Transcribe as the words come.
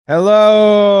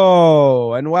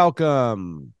Hello and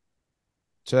welcome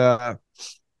to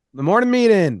the morning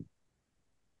meeting.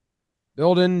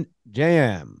 Building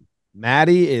JM.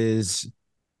 Maddie is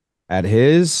at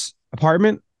his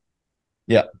apartment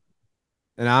Yeah.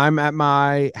 and I'm at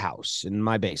my house in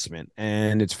my basement.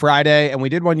 And it's Friday, and we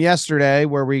did one yesterday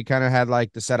where we kind of had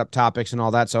like the setup topics and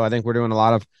all that. So I think we're doing a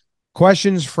lot of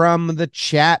questions from the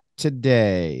chat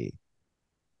today.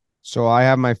 So I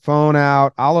have my phone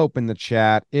out. I'll open the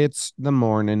chat. It's the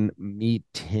morning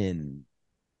meeting.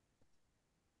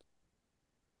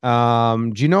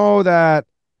 Do you know that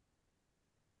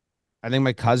I think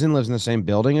my cousin lives in the same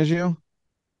building as you?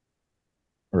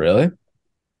 Really?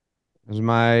 Has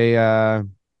my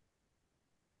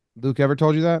Luke ever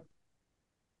told you that?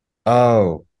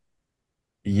 Oh,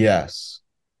 yes.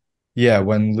 Yeah,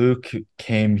 when Luke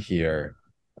came here,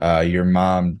 your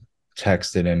mom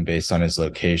texted him based on his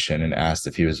location and asked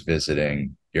if he was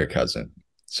visiting your cousin.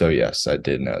 So yes, I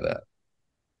did know that.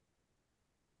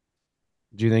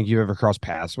 Do you think you've ever crossed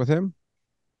paths with him?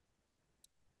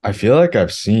 I feel like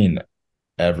I've seen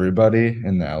everybody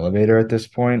in the elevator at this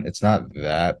point. It's not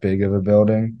that big of a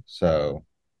building, so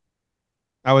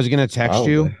I was gonna text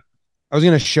you. probably. I was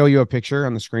gonna show you a picture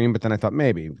on the screen, but then I thought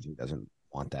maybe he doesn't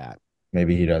want that.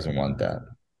 Maybe he doesn't want that.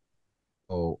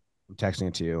 Oh, I'm texting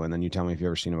it to you, and then you tell me if you've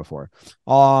ever seen him before.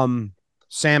 Um,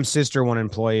 Sam's sister won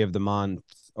Employee of the Month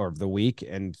or of the Week,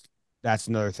 and that's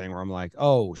another thing where I'm like,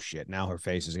 oh shit, now her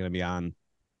face is gonna be on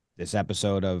this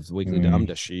episode of Weekly Dumb. Mm,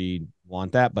 Does she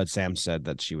want that? But Sam said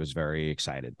that she was very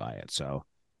excited by it. So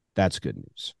that's good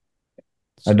news.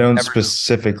 I So don't never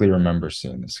specifically remember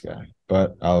seeing this guy,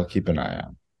 but I'll keep an eye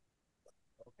out.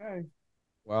 okay.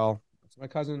 Well, that's my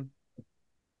cousin.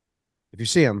 If you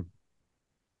see him,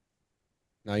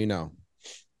 now you know.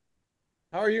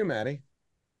 How are you, Maddie?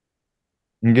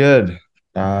 I'm good.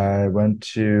 I went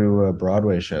to a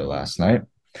Broadway show last night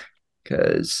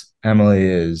because Emily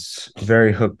is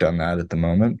very hooked on that at the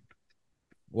moment.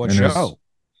 What And it was show?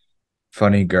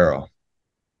 Funny Girl.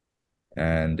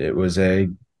 And it was a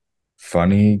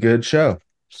funny, good show.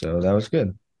 So that was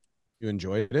good. You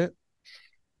enjoyed it?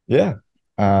 Yeah.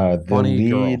 Uh the Funny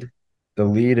girl. lead the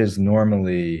lead is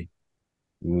normally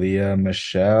Leah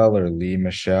Michelle or Lee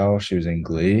Michelle. She was in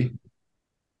Glee.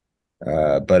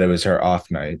 But it was her off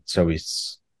night. So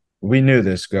we knew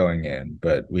this going in,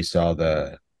 but we saw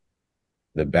the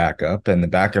backup, and the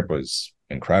backup was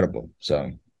incredible.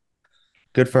 So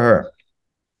good for her.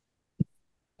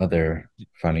 Other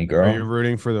funny Are you girl.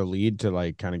 rooting for the lead to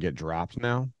like kind of get dropped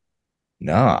now?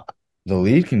 No, the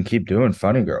lead can keep doing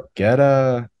funny girl. Get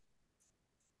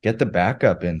the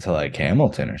backup into like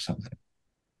Hamilton or something.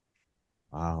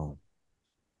 Wow.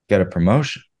 Get a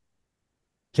promotion.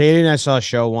 Katie and I saw a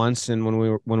show once, and when we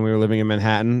were living in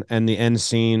Manhattan, and the end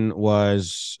scene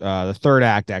was the third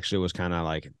act actually was kind of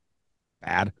like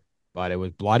bad, but it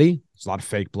was bloody. There's a lot of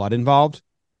fake blood involved,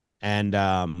 and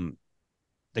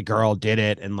the girl did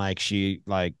it, and like she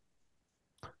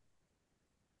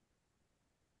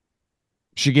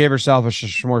gave herself a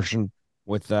smortion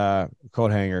with a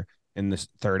coat hanger in this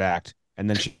third act, and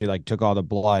then she like took all the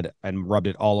blood and rubbed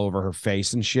it all over her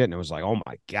face and shit, and it was like, oh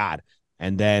my god.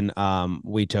 And then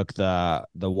we took the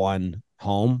one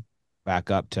home back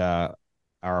up to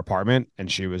our apartment,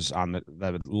 and she was on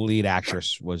the lead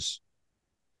actress was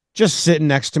just sitting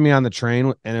next to me on the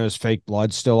train, and it was fake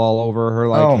blood still all over her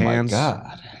like Oh my hands,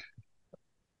 God.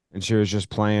 and she was just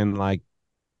playing like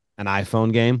an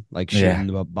iPhone game, like Yeah,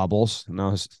 shooting the bubbles, and I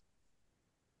was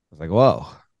like, whoa,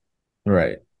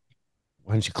 right.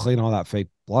 why didn't you clean all that fake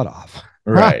blood off? Huh?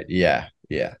 Right. Yeah.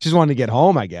 Yeah. Just wanted to get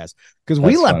home, I guess, because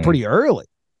we That's left funny. pretty early.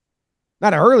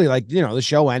 Not early, like the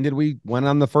show ended. We went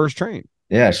on the first train.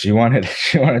 Yeah, she wanted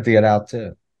she wanted to get out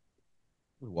too.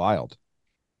 Wild.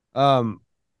 Um,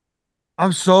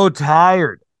 I'm so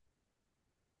tired.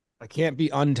 I can't be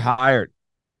untired.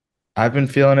 I've been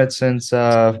feeling it since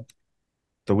the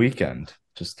weekend.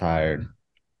 Just tired.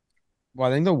 Well,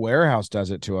 I think the warehouse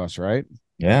does it to us, right?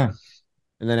 Yeah.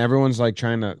 And then everyone's like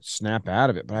trying to snap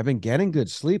out of it. But I've been getting good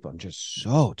sleep. I'm just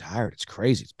so tired. It's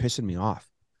crazy. It's pissing me off.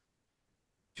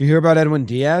 Did you hear about Edwin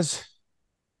Diaz?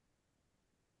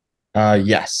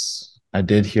 Yes. I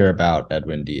did hear about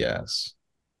Edwin Diaz.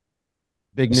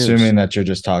 Big news. Assuming that you're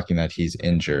just talking that he's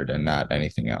injured and not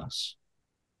anything else.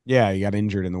 Yeah, he got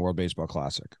injured in the World Baseball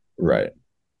Classic. Right.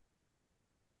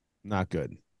 Not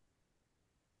good.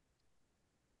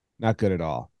 Not good at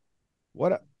all.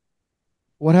 What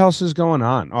what else is going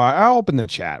on? Oh, I'll open the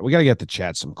chat. We got to get the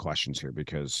chat some questions here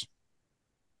because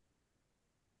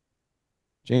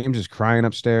James is crying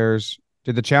upstairs.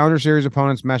 Did the Challenger Series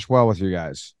opponents mesh well with you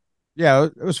guys? Yeah,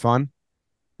 it was fun.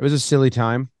 It was a silly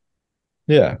time.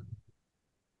 Yeah.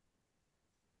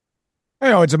 You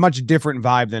know, it's a much different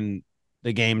vibe than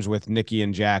the games with Nikki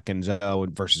and Jack and Zoe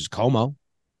versus Como.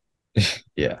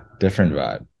 Yeah. Different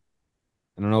vibe.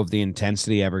 I don't know if the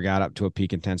intensity ever got up to a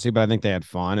peak intensity, but I think they had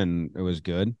fun and it was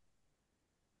good.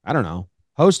 I don't know.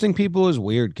 Hosting people is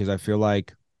weird because I feel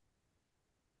like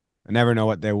I never know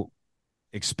what they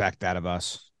expect out of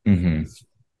us. Hmm.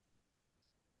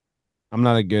 I'm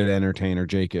not a good entertainer,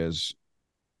 Jake is,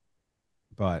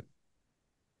 but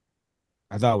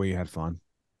I thought we had fun.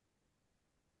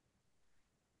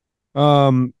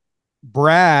 Um,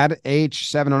 Brad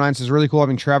H709 says really cool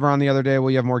having Trevor on the other day.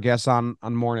 Will you have more guests on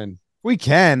morning? We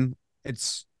can.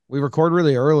 We record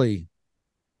really early.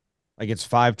 Like it's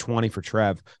 5:20 for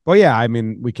Trev. But yeah, I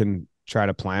mean, we can try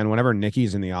to plan. Whenever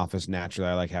Nikki's in the office, naturally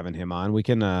I like having him on. We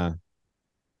can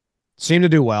seem to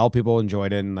do well. People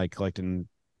enjoyed it and like clicked and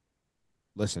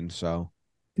listened. So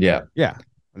Yeah. yeah.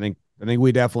 I think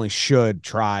we definitely should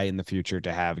try in the future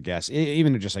to have guests,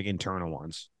 even just like internal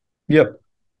ones. Yep.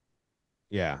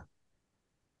 Yeah.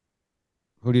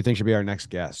 Who do you think should be our next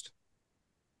guest?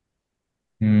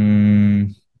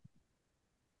 Mm,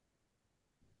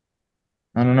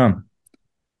 I don't know.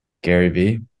 Gary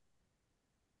V.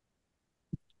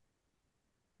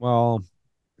 Well,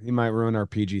 he might ruin our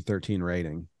PG-13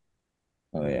 rating.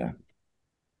 Oh yeah.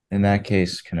 In that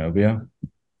case, Canobio.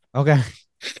 Okay.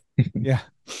 Yeah.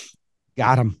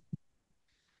 Got him.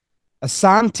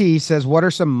 Asante says, what are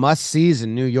some must sees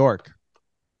in New York?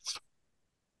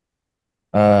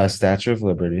 Statue of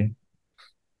Liberty.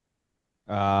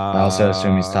 I also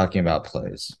assume he's Uh, talking about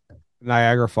plays.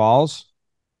 Niagara Falls.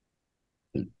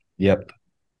 Yep.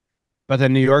 But the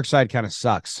New York side kind of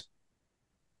sucks.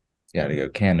 Got to go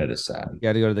Canada side. You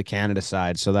got to go to the Canada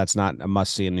side. So that's not a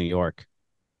must see in New York.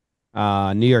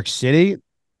 New York City,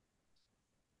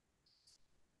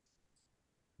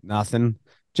 nothing.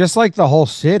 Just like the whole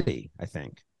city, I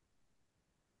think.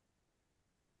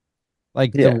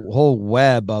 Like the Yeah. whole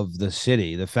web of the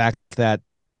city. The fact that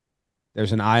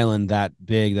there's an island that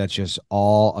big that's just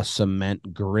all a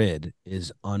cement grid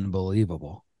is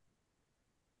unbelievable.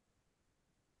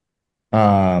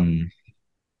 Um,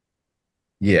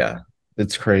 yeah,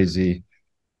 it's crazy.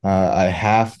 I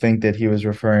half think that he was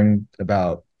referring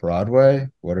about Broadway.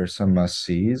 What are some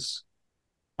must-sees?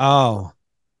 Oh,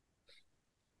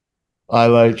 I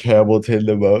like Hamilton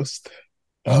the most.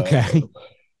 okay.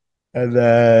 And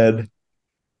then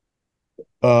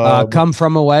um Come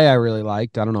From Away, I really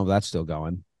liked. I don't know if that's still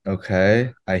going.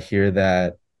 okay, I hear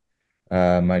that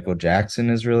Michael Jackson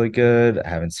is really good. I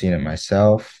haven't seen it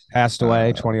myself. Passed Away,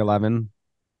 Uh 2011.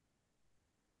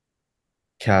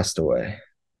 Castaway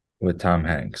with Tom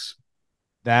Hanks.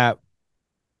 That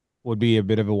would be a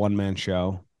bit of a one man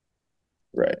show.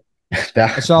 Right. I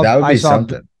That saw that would I be saw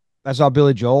something. I saw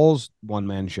Billy Joel's one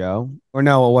man show. Or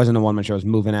no, it wasn't a one man show. It was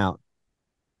Moving Out.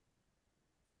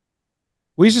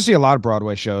 We used to see a lot of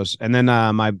Broadway shows, and then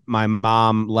my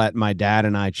mom let my dad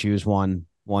and I choose one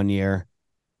year,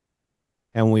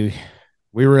 and we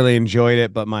really enjoyed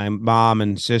it. But my mom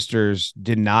and sisters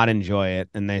did not enjoy it,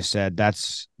 and they said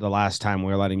that's the last time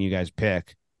we're letting you guys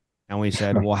pick. And we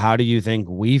said, well, how do you think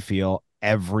we feel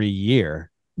every year?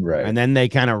 Right. And then they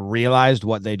kind of realized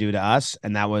what they do to us,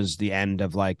 and that was the end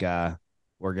of like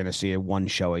we're gonna see a one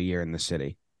show a year in the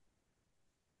city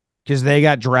because they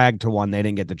got dragged to one they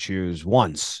didn't get to choose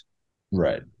once.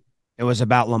 Right. It was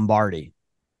about Lombardi.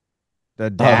 The Oh,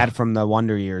 dad from the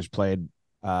Wonder Years played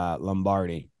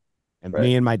Lombardi, and right.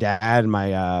 me and my dad and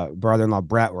my brother-in-law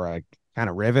Brett were like kind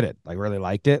of riveted, like really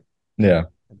liked it. Yeah.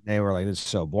 They were like, "This is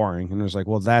so boring," and it was like,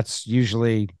 "Well, that's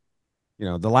usually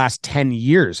the last 10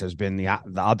 years has been the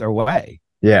other way."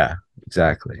 Yeah,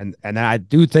 exactly. And I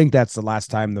do think that's the last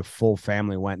time the full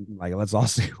family went. Like, let's all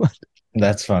see what.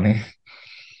 That's funny.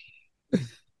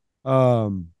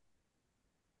 Um,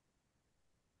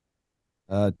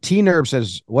 T Nerve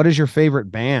says, "What is your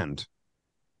favorite band?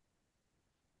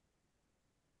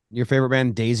 Your favorite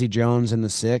band, Daisy Jones and the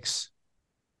Six,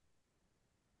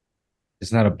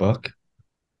 Isn't that a book?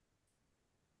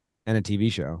 and a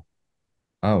TV show.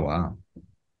 Oh, wow.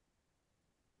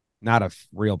 Not a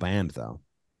real band though."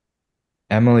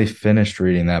 Emily finished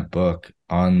reading that book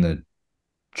on the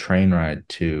train ride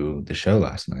to the show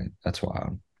last night. That's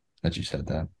wild that you said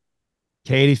that.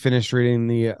 Katie finished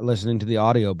listening to the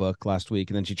audiobook last week,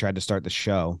 and then she tried to start the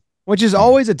show, which is Oh,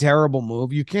 always a terrible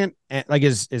move. You can't like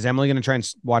is Emily going to try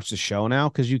and watch the show now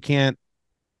because you can't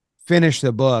finish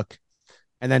the book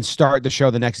and then start the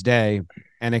show the next day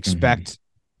and mhm. expect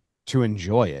to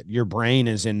enjoy it. Your brain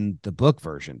is in the book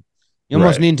version. You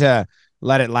almost Right. need to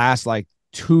let it last like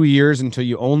 2 years until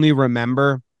you only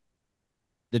remember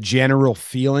the general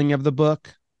feeling of the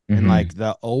book and Hmm. like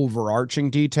the overarching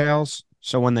details.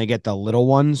 So when they get the little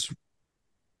ones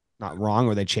not wrong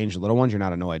or they change the little ones, you're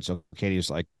not annoyed. So Katie's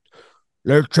like,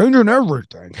 they're changing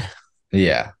everything.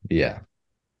 Yeah, yeah.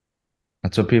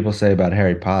 That's what people say about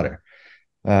Harry Potter.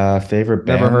 Favorite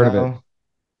Never band heard of it.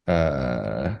 though?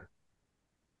 Uh,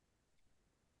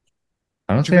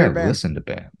 I don't What's your think I favorite band? listen to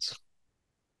bands.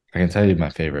 I can tell you my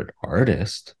favorite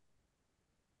artist,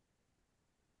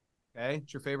 Okay.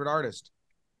 What's your favorite artist?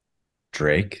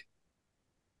 Drake.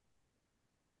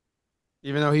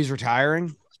 Even though he's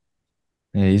retiring?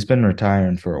 Yeah, he's been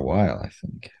retiring for a while, I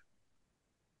think.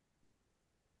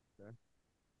 Okay.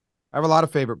 I have a lot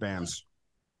of favorite bands.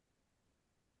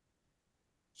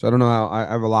 So I don't know how I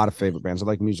have a lot of favorite bands. I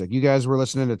like music. You guys were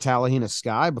listening to Talahina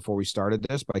Sky before we started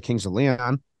this by Kings of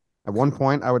Leon. At one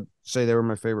point, I would say they were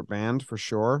my favorite band for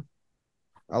sure.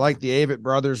 I like the Avett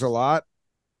Brothers a lot.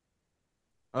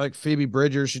 I like Phoebe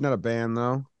Bridgers. She's not a band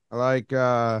though. I like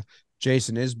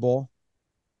Jason Isbell.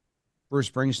 Bruce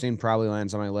Springsteen probably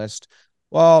lands on my list.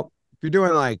 Well, if you're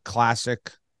doing like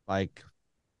classic, like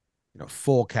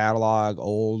full catalog,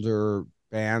 older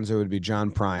bands, it would be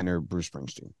John Prine or Bruce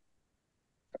Springsteen.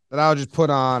 That I would just put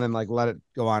on and like let it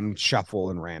go on shuffle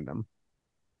and random.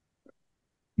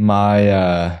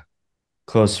 My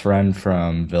close friend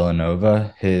from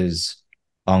Villanova, his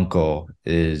uncle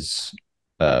is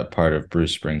part of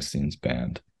Bruce Springsteen's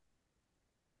band.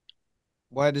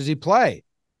 What does he play?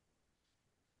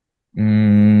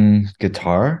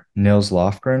 Guitar, Nils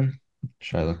Lofgren.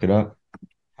 Should I look it up?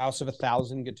 House of a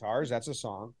Thousand Guitars. That's a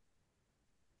song.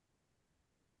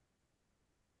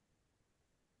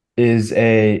 Is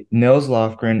a Nils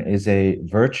Lofgren is a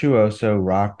virtuoso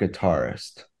rock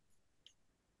guitarist.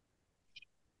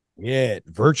 Yeah,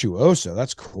 virtuoso.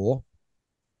 That's cool.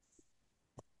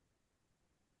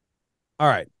 All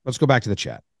right, let's go back to the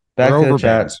chat. We're Back to the over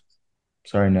chat. bands.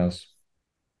 Sorry, Nils.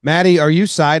 Maddie, are you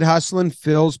side hustling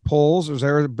Phil's polls, or is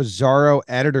there a bizarro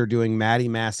editor doing Maddie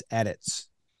Mass edits?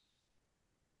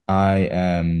 I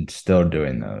am still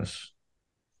doing those.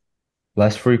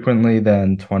 Less frequently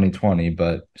than 2020,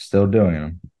 but still doing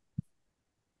them.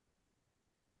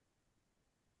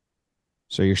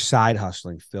 So you're side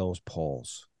hustling Phil's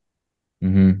polls.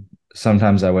 Hmm.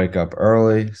 Sometimes I wake up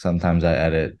early, sometimes I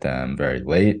edit them very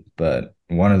late, but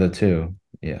one of the two,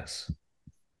 yes.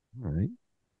 All right.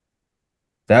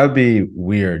 That would be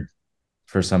weird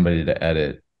for somebody to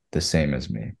edit the same as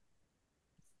me.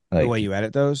 The way Like, you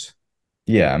edit those?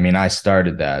 yeah, I mean, I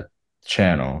started that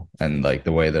channel and like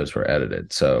the way those were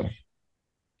edited. So,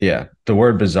 yeah, the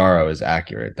word bizarro is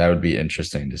accurate. That would be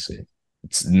interesting to see.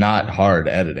 It's not Okay. hard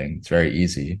editing, it's very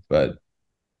easy, but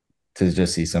to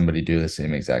just see somebody do the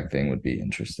same exact thing would be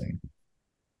interesting.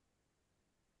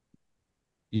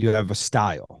 You have a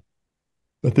style.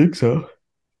 I think so.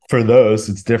 For those,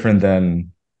 it's different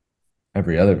than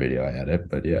every other video I edit,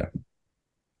 but yeah.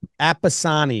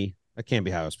 Apasani, that can't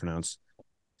be how it's pronounced,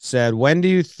 said, when do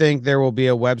you think there will be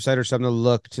a website or something to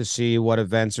look to see what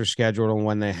events are scheduled and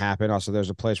when they happen? Also, there's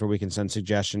a place where we can send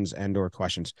suggestions and or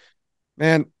questions.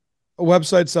 Man, a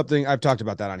website's something I've talked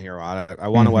about that on here a lot. I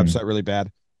want a Mm-hmm. website really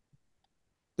bad.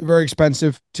 They're very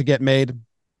expensive to get made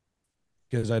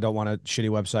because I don't want a shitty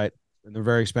website. And they're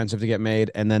very expensive to get made.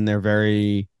 And then they're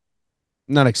very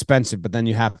not expensive, but then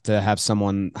you have to have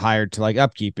someone hired to like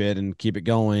upkeep it and keep it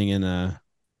going and an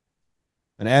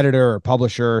editor or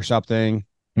publisher or something.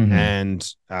 Mm-hmm.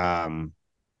 And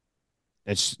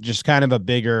it's just kind of a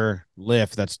bigger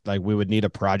lift that's like we would need a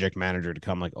project manager to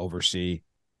come like oversee.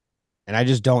 And I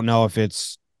just don't know if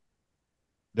it's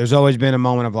there's always been a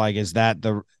moment of like, is that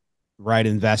the right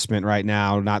investment right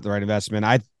now? Not the right investment.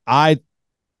 I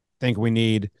think we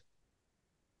need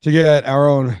to get our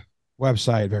own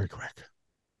website very quick.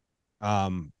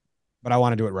 Um, but I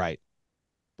want to do it right.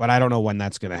 But I don't know when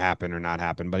that's gonna happen or not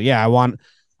happen. But yeah, I want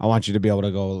you to be able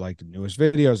to go like the newest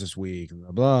videos this week,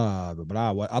 blah blah blah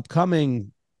blah. What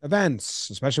upcoming events,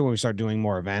 especially when we start doing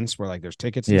more events where like there's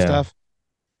tickets and Yeah. stuff.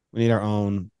 We need our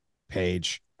own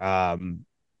page.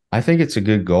 I think it's a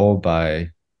good goal by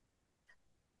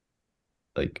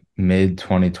like mid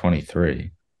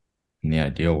 2023 in the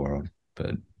ideal world,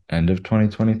 but end of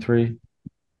 2023.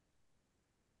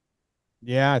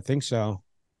 Yeah, I think so.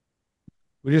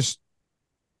 We just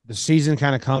the season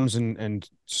kind of comes and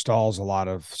stalls a lot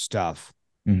of stuff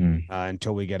Mm-hmm.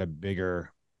 until we get a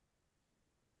bigger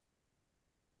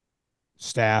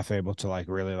staff able to like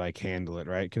really like handle it,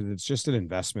 right? Because it's just an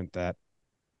investment that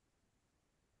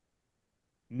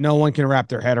no one can wrap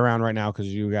their head around right now because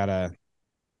you gotta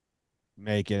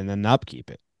make it and then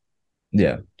upkeep it.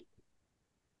 Yeah.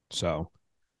 So,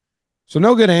 so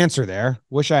no good answer there.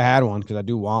 Wish I had one because I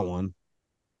do want one.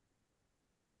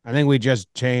 I think we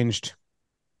just changed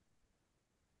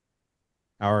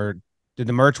our. Did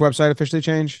the merch website officially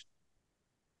change?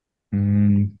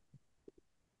 Mm,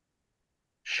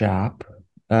 shop.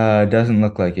 Doesn't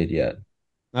look like it yet.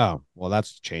 Oh, well,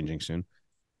 that's changing soon.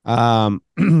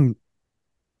 Do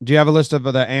you have a list of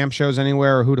the AMP shows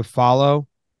anywhere or who to follow?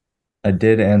 I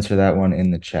did answer that one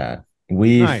in the chat.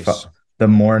 Nice. The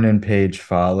morning page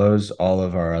follows all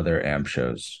of our other amp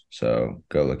shows. So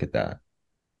go look at that.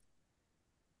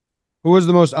 Who was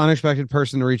the most unexpected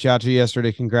person to reach out to you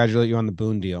yesterday? Congratulate you on the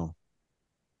Boone deal.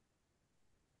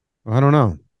 I don't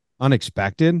know.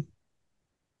 Unexpected?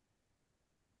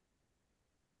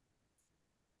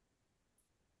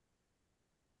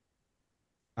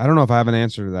 I don't know if I have an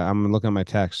answer to that. I'm looking at my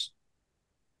text.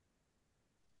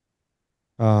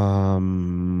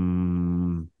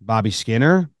 Bobby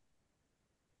Skinner.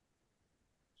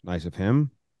 Nice of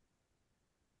him.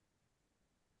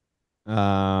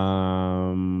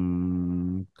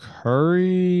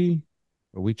 Curry.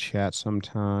 We chat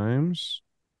sometimes.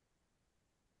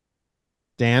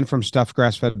 Dan from Stuffed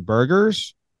Grass Fed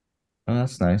Burgers. Oh,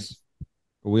 that's nice.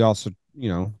 We also,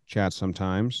 chat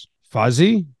sometimes.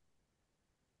 Fuzzy.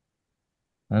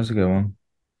 That was a good one.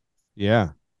 Yeah.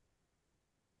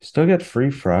 Still get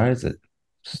free fries at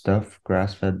stuffed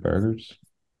grass-fed burgers.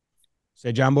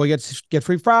 Say Jomboy get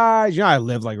free fries. I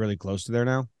live like really close to there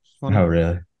now. It's funny. Oh,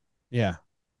 really? Yeah.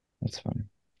 That's funny.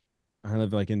 I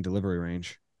live like in delivery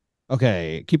range.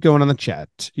 Okay, keep going on the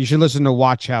chat. You should listen to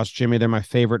Watch House, Jimmy. They're my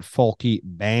favorite folky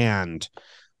band.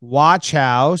 Watch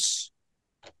House.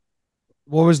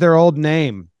 What was their old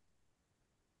name?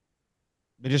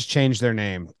 They just changed their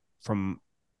name from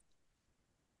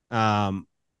um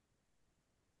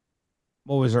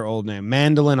what was their old name?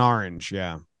 Mandolin Orange.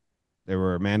 Yeah. They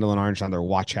were Mandolin Orange on their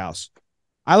Watch House.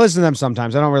 I listen to them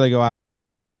sometimes. I don't really go out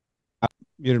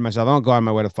muted myself. I don't go out of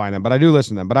my way to find them, but I do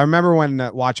listen to them. But I remember when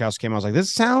Watch House came, I was like,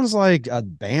 this sounds like a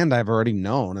band I've already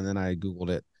known. And then I Googled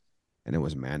it and it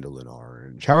was Mandolin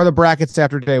Orange. How are the brackets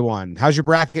after day one? How's your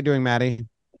bracket doing, Maddie?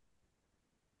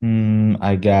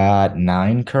 I got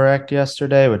 9 correct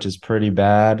yesterday, which is pretty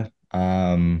bad.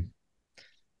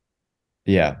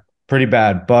 Yeah, pretty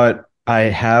bad. But I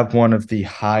have one of the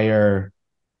higher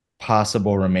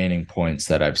possible remaining points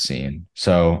that I've seen.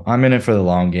 So I'm in it for the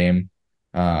long game.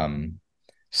 Um,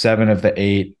 7 of the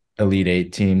 8 Elite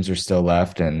Eight teams are still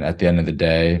left. And at the end of the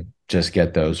day, just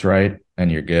get those right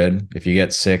and you're good. If you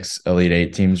get 6 Elite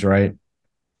Eight teams right,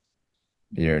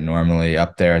 you're normally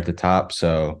up there at the top.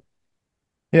 So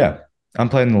yeah, I'm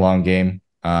playing the long game.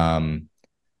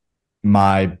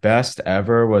 My best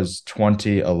ever was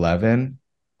 2011.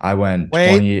 I went Wait,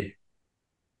 20.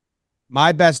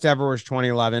 my best ever was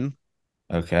 2011.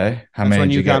 Okay. How That's many when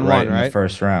did you get UConn right won, in the right? Is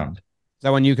first round?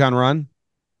 that when UConn run?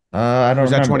 I Or don't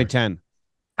was that remember. 2010?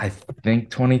 I think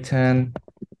 2010.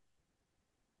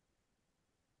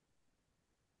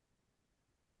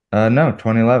 No,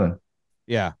 2011.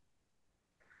 Yeah.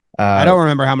 I Uh, don't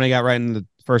remember how many got right in the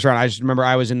first round. I just remember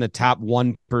I was in the top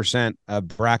 1% of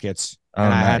brackets and oh,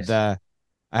 nice.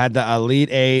 I had the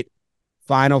Elite Eight,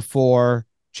 Final Four,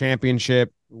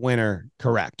 championship winner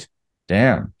correct.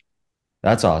 Damn.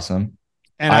 That's awesome.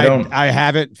 And I don't, I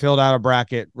haven't filled out a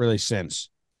bracket really since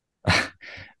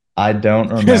I don't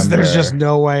because there's just remember.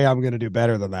 no way I'm going to do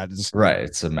better than that. Right.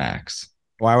 It's a max.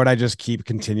 Why would I just keep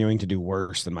continuing to do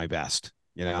worse than my best?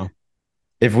 You know?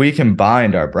 If we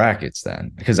combined our brackets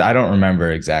then, because I don't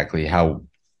remember exactly how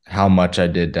much I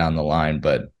did down the line,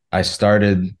 but I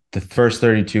started the first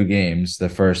 32 games, the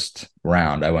first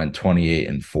round, I went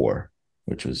 28-4,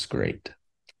 which was great.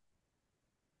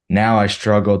 Now I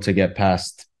struggle to get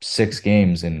past 6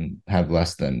 games and have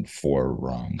less than 4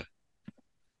 wrong,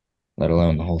 let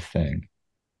alone the whole thing.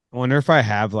 I wonder if I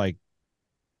have like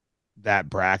that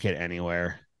bracket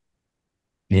anywhere.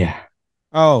 Yeah.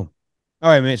 Oh, oh,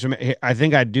 wait a minute. So I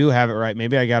think I do have it right.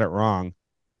 Maybe I got it wrong.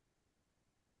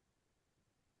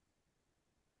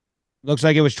 Looks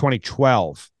like it was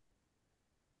 2012.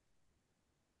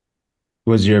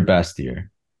 Was your best year?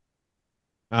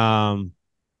 Um,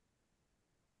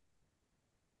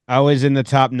 I was in the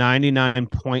top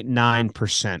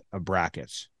 99.9% of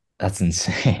brackets. That's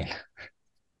insane.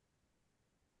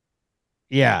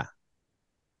 Yeah.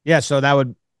 Yeah. So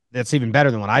that's even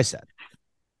better than what I said.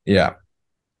 Yeah.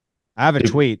 I have a It,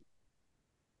 tweet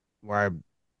where I'm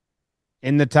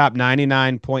in the top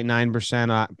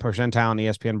 99.9% percentile in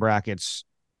ESPN brackets,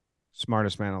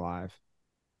 smartest man alive.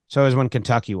 So it was when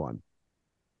Kentucky won.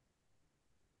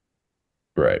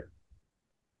 right.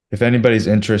 If anybody's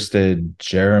interested,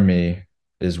 Jeremy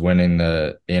is winning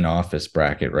the in office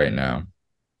bracket right now.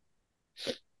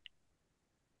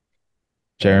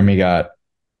 Okay. Jeremy got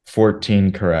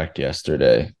 14 correct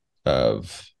yesterday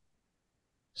of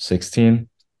 16.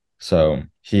 So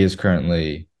he is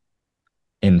currently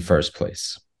in first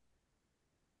place.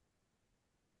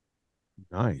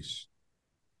 Nice.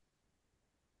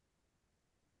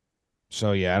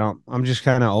 So yeah, I'm just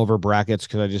kind of over brackets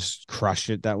because I just crushed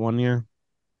it that one year.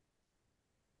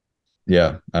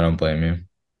 Yeah, I don't blame you.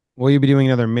 Will you be doing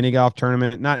another mini golf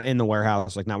tournament? Not in the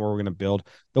warehouse, like not where we're gonna build.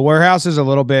 The warehouse is a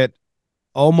little bit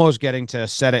almost getting to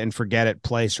set it and forget it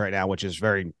place right now, which is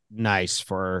very nice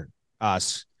for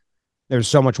us. There's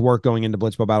so much work going into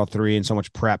Blitzball Battle 3 and so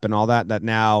much prep and all that that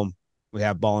now we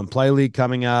have Ball and Play League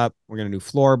coming up. We're gonna do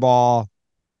floor ball,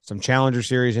 some Challenger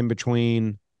series in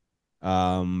between,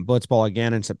 Blitzball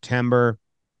again in September.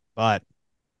 But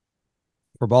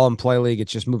for Ball and Play League,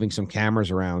 it's just moving some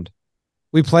cameras around.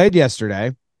 We played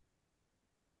yesterday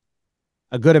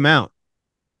a good amount.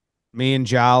 Me and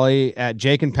Jolly,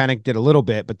 Jake and Pennick did a little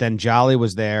bit, but then Jolly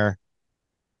was there,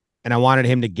 and I wanted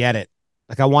him to get it.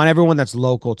 Like I want everyone that's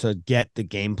local to get the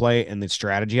gameplay and the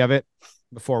strategy of it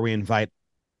before we invite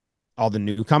all the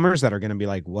newcomers that are going to be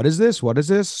like, "What is this? What is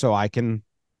this?" So I can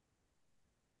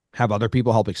have other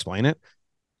people help explain it.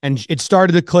 And it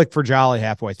started to click for Jolly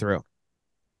halfway through,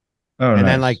 Oh, and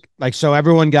then nice. so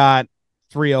everyone got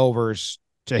 3 overs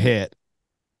to hit,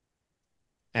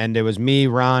 and it was me,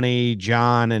 Ronnie,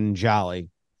 John, and Jolly.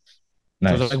 So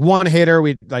it was like Nice. one hitter.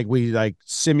 We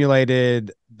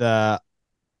simulated the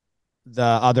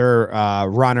other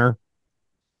runner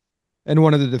and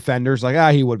one of the defenders.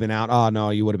 Like he would have been out. Oh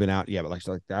no, you would have been out. Yeah, but like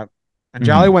stuff like that. And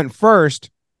Jolly Hmm. went first,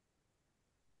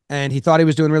 and he thought he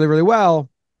was doing really really well,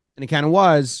 and he kind of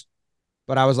was.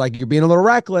 But I was like, you're being a little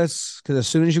reckless because as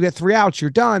soon as you get 3 outs, you're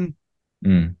done.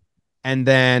 Mm. And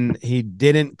then he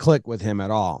didn't click with him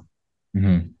at all,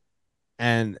 Hmm.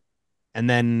 and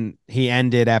then he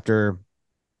ended after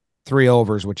 3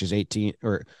 overs, which is 18,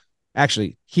 or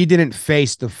actually, he didn't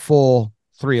face the full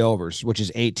 3 overs, which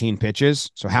is 18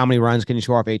 pitches. So, how many runs can you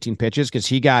score off 18 pitches? Because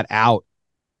he got out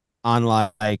on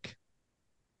like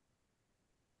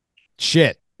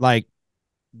shit, like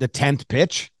the 10th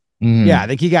pitch. Yeah, I Hmm.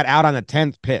 think he got out on the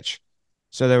 10th pitch.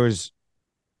 So, there was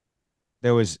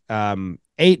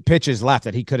 8 pitches left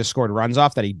that he could have scored runs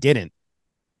off that he didn't.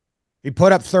 He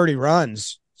put up 30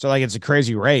 runs. So, like, it's a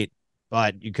crazy rate,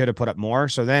 but you could have put up more.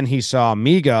 So then he saw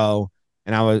me go,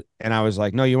 and I was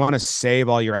like, no, you want to save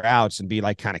all your outs and be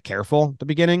like kind of careful at the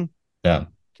beginning. Yeah.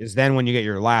 Because then when you get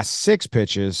your last 6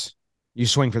 pitches, you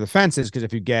swing for the fences. Because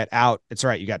if you get out, it's all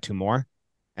right. You got 2 more.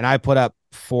 And I put up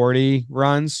 40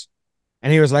 runs.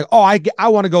 And he was like, oh, I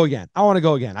want to go again. I want to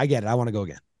go again. I get it. I want to go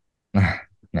again.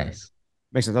 Nice.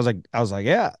 Makes sense. I was like,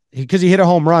 yeah. Because he hit a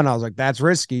home run. I was like, that's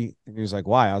risky. And he was like,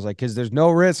 why? I was like, because there's no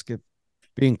risk of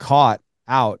being caught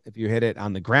out if you hit it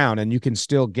on the ground and you can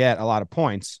still get a lot of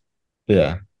points.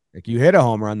 Yeah. Like you hit a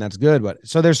home run, that's good. But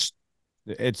so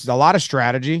it's a lot of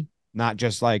strategy, not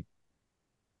just like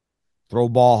throw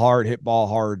ball hard, hit ball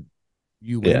hard,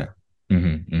 you win. Yeah.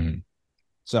 Hmm. Hmm.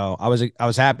 So I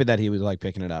was happy that he was like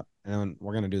picking it up, and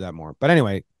we're gonna do that more. But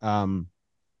anyway, we're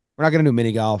not gonna do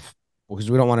mini golf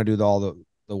because we don't want to do all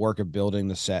the work of building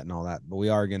the set and all that. But we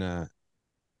are gonna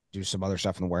do some other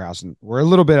stuff in the warehouse, and we're a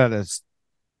little bit at a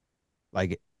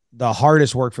like the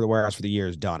hardest work for the warehouse for the year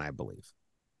is done, I believe.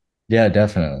 Yeah,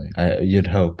 definitely. You'd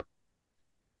hope.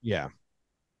 Yeah.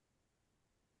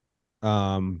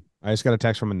 I just got a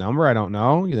text from a number. I don't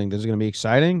know. You think this is gonna be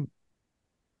exciting?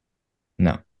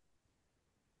 No.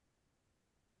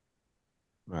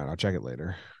 All right, I'll check it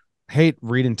later. I hate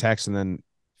reading text and then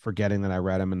forgetting that I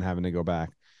read them and having to go back.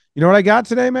 You know what I got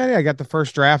today, Manny? I got the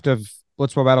first draft of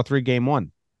Blitzball Battle 3 Game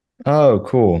 1. Oh,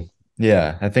 cool.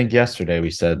 Yeah, I think yesterday we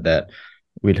said that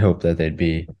we'd hope that they'd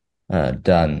be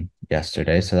done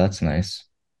yesterday, so that's nice.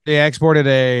 They exported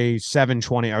a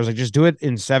 720. I was like, just do it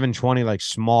in 720, like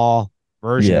small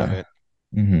version of Yeah. it.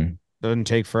 Hmm. Doesn't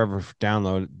take forever for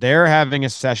download. They're having a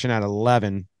session at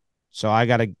 11, so I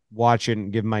got to watch it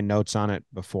and give my notes on it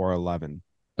before 11.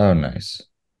 Oh, nice.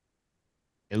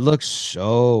 It looks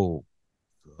so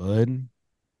good.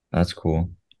 That's cool.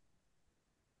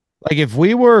 Like if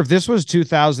this was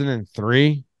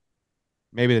 2003,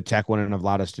 maybe the tech wouldn't have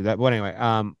allowed us to do that. But anyway,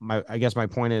 I guess my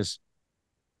point is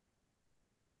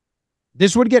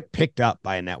this would get picked up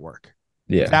by a network.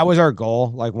 If Yeah. that was our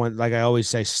goal, like I always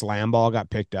say, slam ball got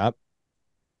picked up.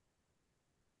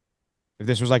 If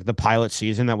this was like the pilot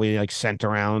season that we like sent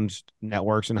around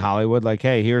networks in Hollywood, like,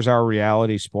 hey, here's our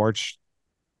reality sports,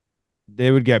 they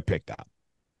would get picked up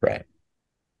Right.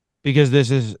 because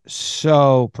this is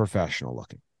so professional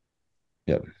looking.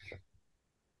 Yep.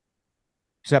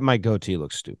 Except my goatee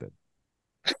looks stupid.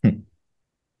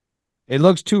 It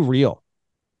looks too real.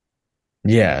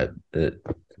 Yeah,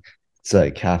 it's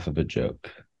like half of a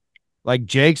joke. Like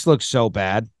Jake's looks so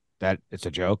bad that it's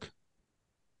a joke,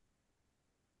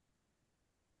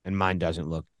 and mine doesn't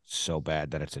look so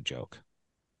bad that it's a joke,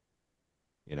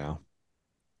 you know?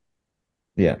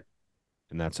 Yeah.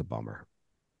 And that's a bummer.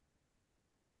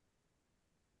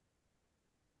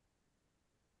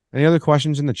 Any other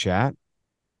questions in the chat?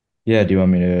 Yeah, do you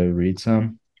want me to read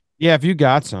some? Yeah, if you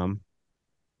got some.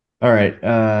 All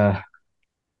right.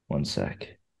 One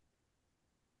sec.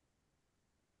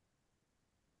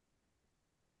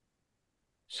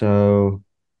 So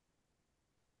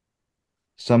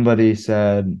somebody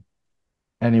said,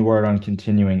 any word on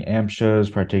continuing AMP shows,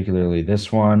 particularly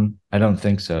this one? I don't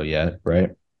think so yet, right?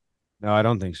 No, I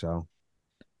don't think so.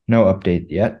 No update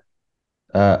yet.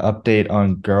 Update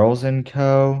on Girls and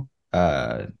Co.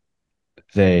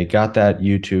 They got that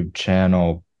YouTube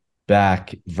channel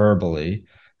back verbally.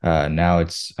 Now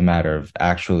it's a matter of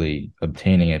actually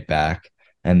obtaining it back,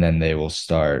 and then they will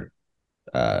start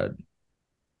uh,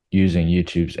 using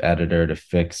YouTube's editor to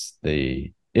fix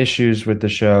the issues with the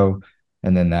show,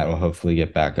 and then that will hopefully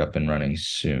get back up and running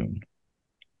soon.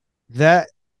 That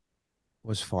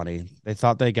was funny. They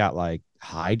thought they got like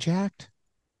hijacked.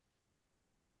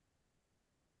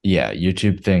 Yeah,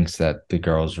 YouTube thinks that the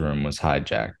girls' room was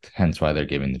hijacked, hence why they're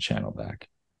giving the channel back.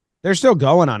 They're still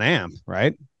going on AMP,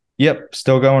 right? Yep,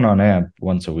 still going on AMP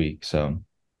once a week, so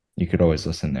you could always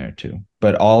listen there too.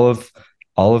 But all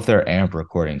of their AMP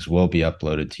recordings will be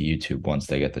uploaded to YouTube once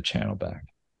they get the channel back,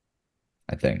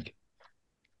 I think.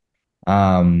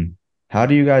 Um, how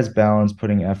do you guys balance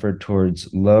putting effort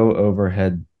towards low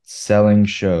overhead selling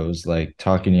shows like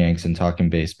Talking Yanks and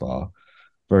Talking Baseball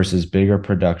versus bigger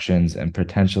productions and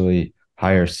potentially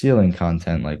higher ceiling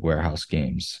content like Warehouse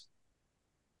Games?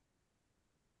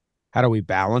 How do we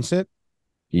balance it?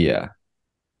 Yeah.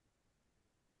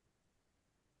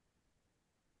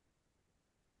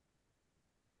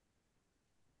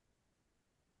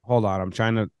 Hold on. I'm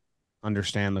trying to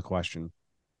understand the question.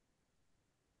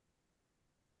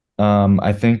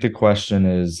 I think the question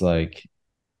is like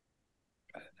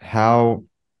how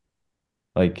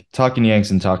like Talking Yanks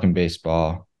and Talking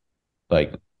Baseball,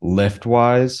 like lift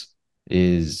wise,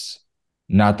 is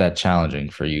not that challenging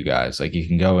for you guys. Like you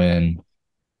can go in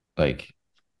like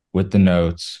with the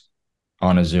notes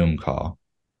on a Zoom call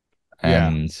Yeah.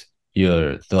 and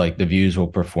like the views will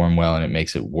perform well and it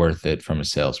makes it worth it from a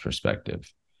sales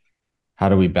perspective. How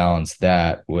do we balance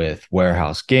that with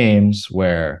Warehouse Games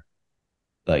where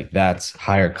like that's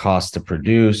higher cost to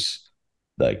produce,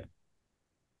 like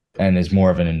and is more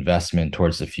of an investment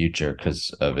towards the future because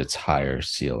of its higher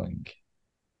ceiling?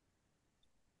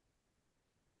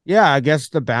 Yeah, I guess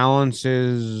the balance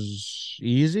is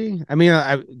easy. I mean,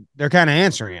 they're kind of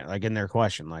answering it like in their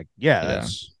question. Like, yeah, Yeah.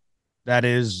 that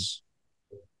is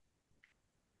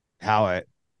how it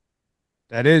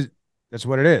that is that's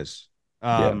what it is.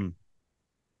 Yeah. Um,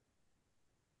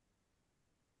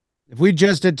 if we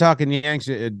just did talking Yanks,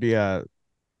 it'd be a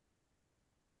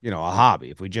hobby.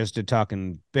 If we just did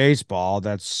talking baseball,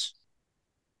 that's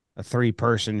a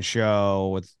 3-person show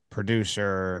with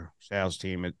producer, sales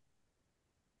team.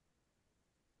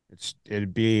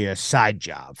 It'd be a side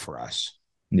job for us.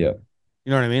 Yeah.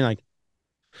 You know what I mean? Like,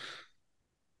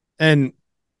 and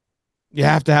you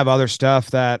have to have other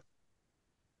stuff that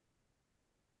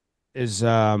is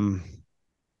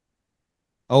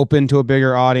open to a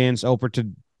bigger audience, open to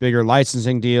bigger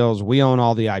licensing deals. We own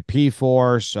all the IP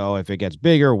for, so if it gets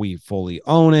bigger, we fully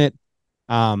own it.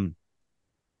 Um,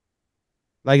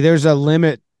 like there's a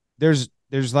limit. There's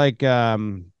like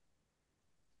you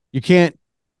can't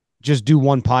just do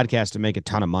one podcast to make a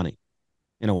ton of money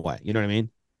in a way. You know what I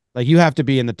mean? Like you have to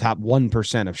be in the top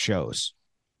 1% of shows.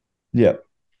 Yeah.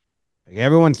 Like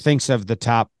everyone thinks of the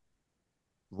top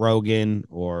Rogan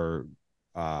or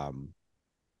um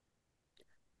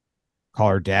Call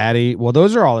Her Daddy. Well,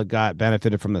 those are all that got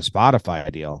benefited from the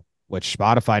Spotify deal, which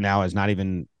Spotify now is not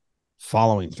even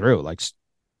following through. Like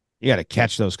you got to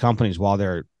catch those companies while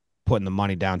they're putting the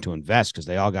money down to invest because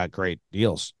they all got great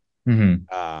deals.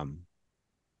 Mm-hmm. Um,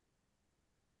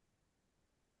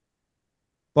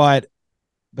 but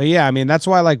yeah, I mean that's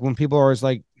why like when people are always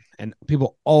like, and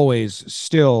people always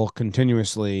still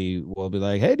continuously will be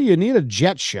like, "Hey, do you need a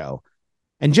jet show?"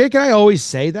 And Jake and I always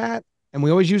say that, and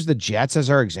we always use the Jets as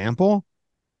our example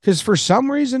because for some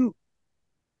reason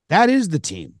that is the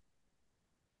team.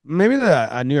 Maybe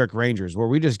the New York Rangers, where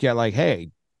we just get like, "Hey,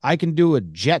 I can do a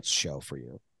Jets show for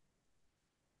you."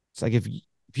 It's like if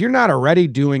you're not already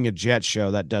doing a Jets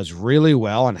show that does really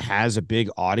well and has a big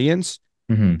audience,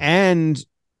 Mm-hmm. and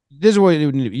this is what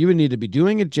you would need to be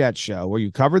doing a Jets show where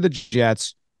you cover the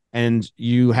Jets and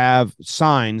you have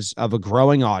signs of a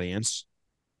growing audience,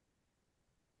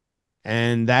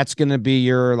 and that's going to be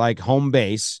your like home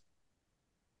base.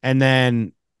 And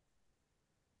then,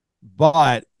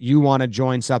 but you want to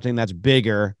join something that's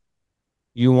bigger.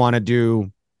 You want to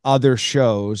do other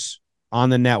shows on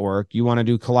the network. You want to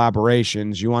do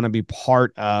collaborations. You want to be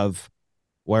part of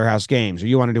warehouse games, or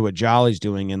you want to do what Jolly's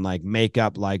doing and like make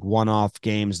up like one-off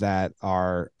games that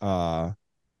are going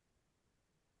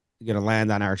to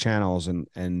land on our channels,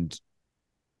 and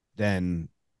then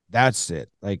that's it.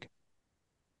 Like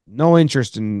no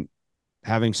interest in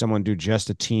having someone do just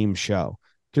a team show,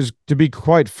 because to be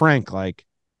quite frank, like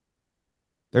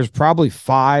there's probably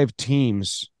 5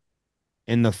 teams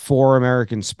in the 4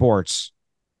 American sports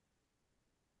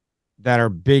that are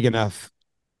big enough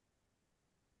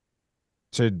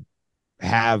to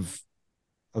have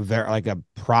a very like a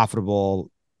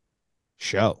profitable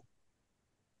show.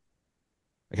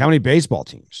 Like how many baseball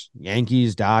teams?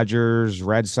 Yankees, Dodgers,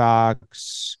 Red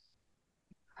Sox,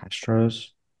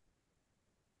 Astros.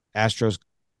 Astros.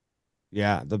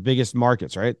 Yeah, the biggest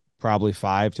markets, right? Probably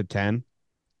 5 to 10.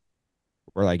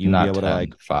 Where like you would be Not able to 10,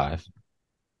 like, 5.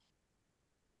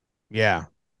 yeah,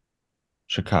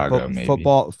 Chicago, maybe.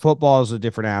 football is a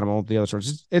different animal. The other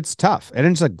sorts, it's tough and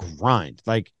it's a grind.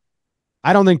 Like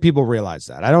I don't think people realize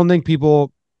that. I don't think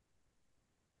people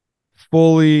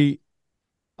fully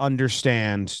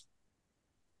understand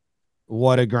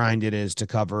what a grind it is to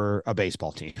cover a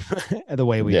baseball team the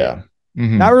way we do. Yeah.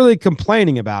 Hmm. Not really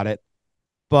complaining about it,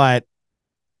 but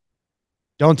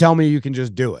don't tell me you can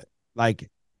just do it. Like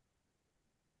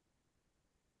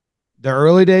the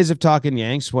early days of Talking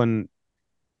Yanks, when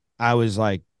I was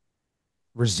like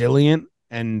resilient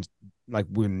and like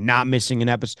we're not missing an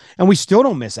episode, and we still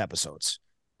don't miss episodes,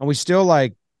 and we still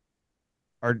like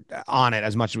are on it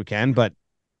as much as we can. But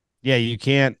yeah, you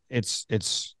can't.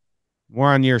 It's we're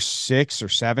on year 6 or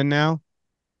 7 now.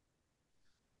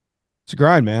 It's a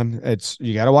grind, man. It's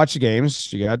you got to watch the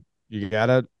games. You got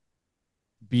to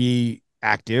be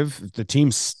active. If the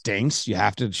team stinks, you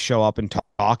have to show up and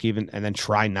talk, even, and then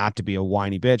try not to be a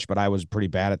whiny bitch. But I was pretty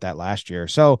bad at that last year.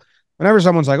 So whenever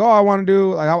someone's like, "Oh, I want to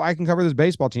do like I can cover this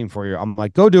baseball team for you," I'm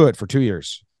like, "Go do it for 2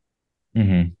 years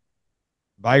Hmm.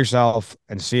 by yourself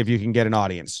and see if you can get an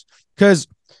audience." Because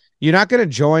you're not going to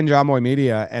join Jomboy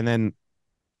Media and then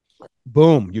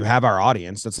boom, you have our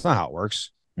audience. That's not how it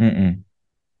works. Mm-mm.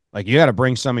 Like you got to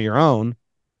bring some of your own,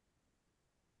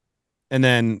 and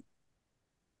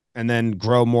then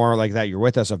grow more like that. You're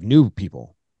with us of new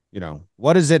people.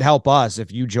 What does it help us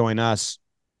if you join us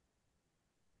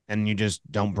and you just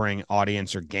don't bring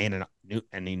audience or gain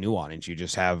any new audience? You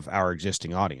just have our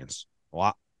existing audience.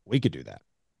 Well, we could do that.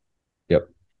 Yep.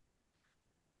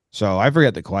 So I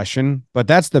forget the question, but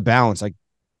that's the balance. Like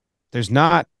there's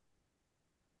not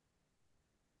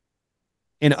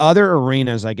in other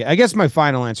arenas. I guess my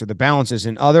final answer, the balance is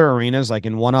in other arenas, like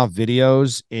in one-off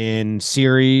videos, in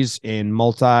series, in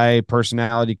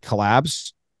multi-personality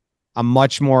collabs. I'm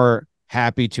much more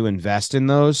happy to invest in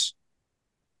those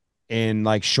in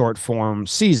like short form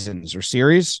seasons or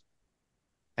series,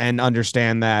 and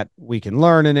understand that we can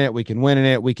learn in it, we can win in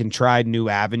it, we can try new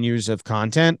avenues of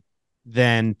content,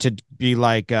 than to be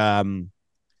like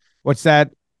what's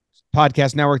that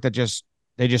podcast network that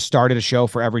they just started a show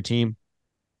for every team?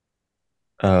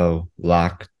 Oh,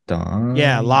 locked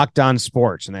Yeah, on. Locked On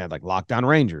Sports, and they had like Locked On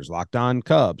Rangers, Locked On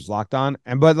Cubs, Locked On,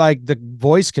 and but like the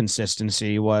voice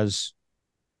consistency was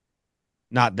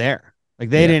not there. Like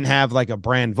they Yeah. didn't have like a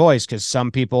brand voice, because some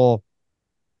people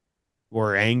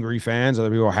were angry fans,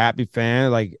 other people were happy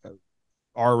fans, like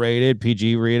R rated,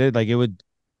 PG rated. Like it would.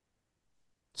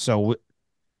 So,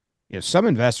 some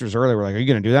investors earlier were like, "Are you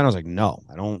going to do that?" And I was like, "No,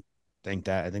 I don't think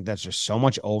that. I think that's just so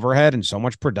much overhead and so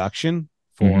much production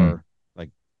Hmm. for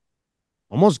like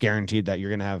almost guaranteed that you're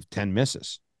going to have 10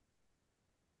 misses,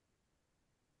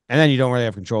 and then you don't really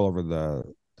have control over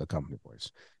the company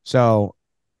voice." So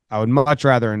I would much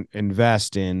rather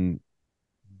invest in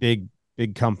big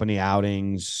company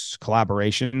outings,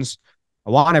 collaborations. I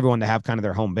want everyone to have kind of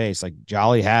their home base. Like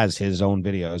Jolly has his own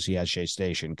videos. He has Shea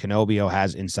Station. Canobio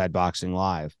has Inside Boxing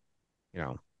Live.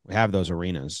 We have those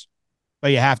arenas,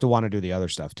 but you have to want to do the other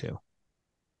stuff too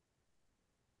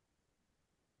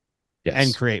and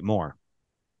Yes. create more.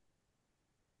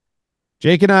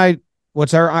 Jake and I,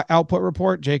 what's our output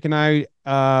report? Jake and I,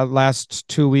 last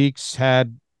 2 weeks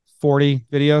had 40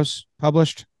 videos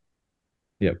published.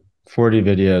 Yep. 40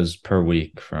 videos per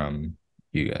week from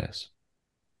you guys.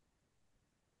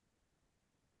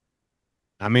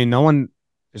 I mean, no one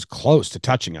is close to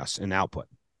touching us in output.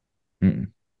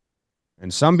 Mm-mm.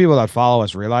 And some people that follow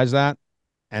us realize that.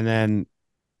 And then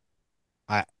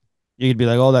I, You could be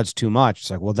like, oh, that's too much. It's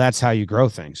like, well, that's how you grow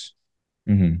things.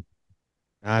 Hmm. And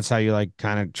that's how you like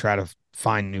kind of try to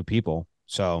find new people.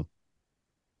 So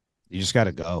you just got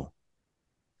to go.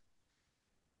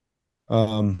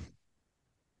 Um,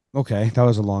 okay, that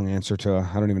was a long answer to.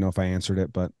 I don't even know if I answered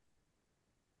it, but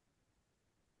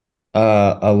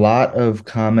A lot of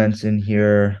comments in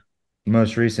here.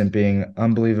 Most recent being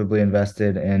unbelievably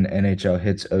invested in NHL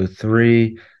Hits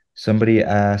 '03. Somebody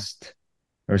asked,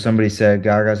 or somebody said,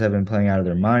 Gagas have been playing out of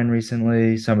their mind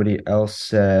recently. Somebody else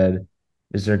said,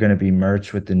 is there going to be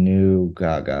merch with the new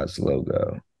Gagas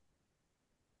logo?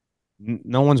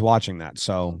 no one's watching that.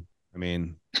 So I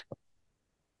mean,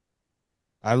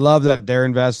 I love that they're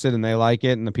invested and they like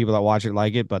it, and the people that watch it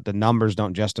like it, but the numbers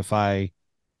don't justify.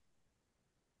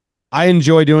 I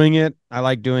enjoy doing it. I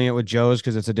like doing it with Joe's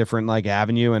because it's a different like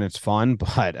avenue and it's fun.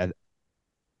 But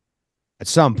at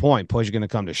some point, push is going to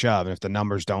come to shove, and if the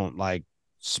numbers don't like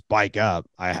spike up,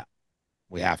 I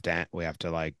we have to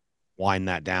like wind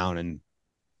that down. And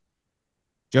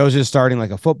Joe's is starting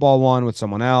like a football one with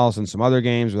someone else and some other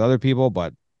games with other people.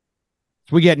 But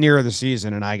if we get nearer the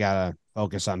season, and I gotta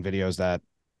focus on videos that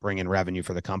bring in revenue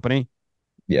for the company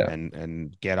Yeah.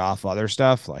 and get off other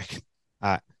stuff, like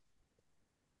I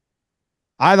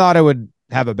I thought it would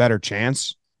have a better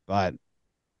chance, but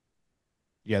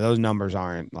yeah, those numbers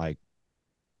aren't like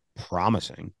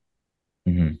promising.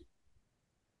 Hmm.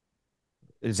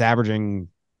 It's averaging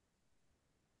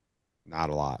not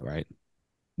a lot, right?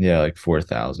 Yeah, like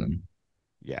 4,000.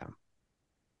 Yeah.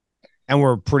 And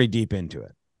we're pretty deep into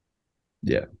it.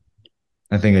 Yeah.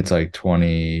 I think it's like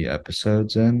 20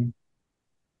 episodes in.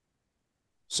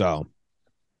 So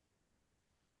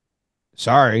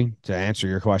sorry to answer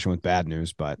your question with bad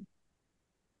news, but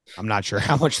I'm not sure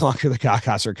how much longer the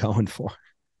Kakas are going for.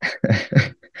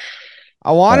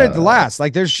 I want it to uh last.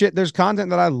 Like there's content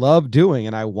that I love doing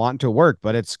and I want to work,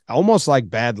 but it's almost like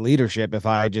bad leadership if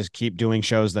I just keep doing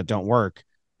shows that don't work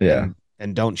yeah,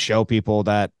 and don't show people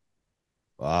that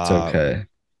it's uh okay.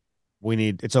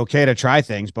 it's okay to try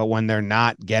things, but when they're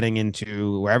not getting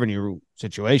into revenue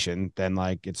situation, then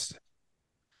like it's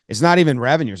not even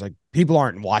revenue. It's like people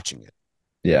aren't watching it.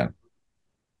 Yeah.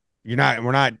 We're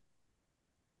not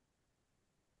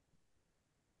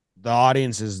the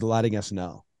audience is letting us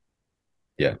know.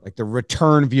 Yeah. Like the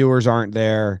return viewers aren't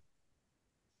there.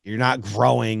 You're not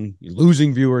growing. You're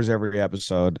losing viewers every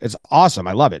episode. It's awesome.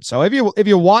 I love it. So if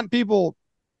you want people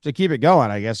to keep it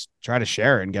going, I guess try to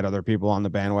share it and get other people on the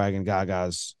bandwagon.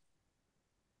 Gaga's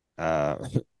uh,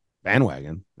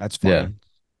 bandwagon. That's Yeah. funny.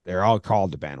 They're all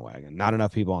called the bandwagon. Not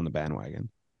enough people on the bandwagon.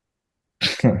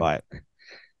 But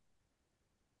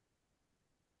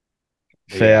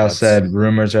yeah, Fayal that's said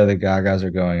rumors are the Gagas are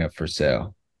going up for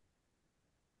sale.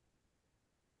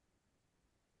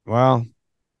 well,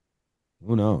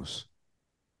 who knows?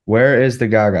 Where is the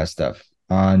Gaga stuff?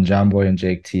 On Jomboy and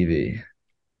Jake TV.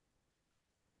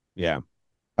 Yeah.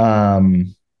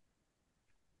 Um,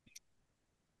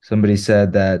 Somebody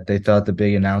said that they thought the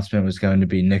big announcement was going to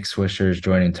be Nick Swisher's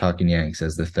joining Talking Yanks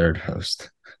as the third host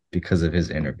because of his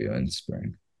interview in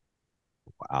spring.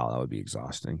 Wow, that would be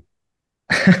exhausting.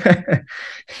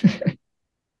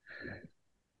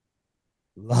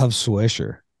 Love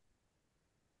Swisher.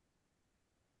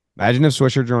 Imagine if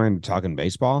Swisher joined Talking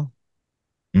Baseball.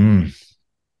 Mm,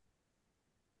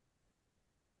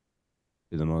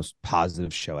 Be the most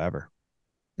positive show ever.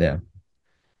 yeah.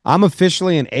 I'm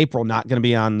officially in April not going to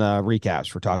be on the recaps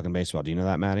for Talking Baseball. Do you know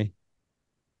that, Maddie?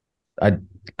 I,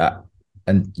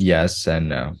 and yes and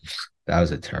no. That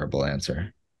was a terrible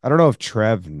answer. I don't know if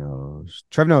Trev knows.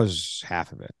 Trev knows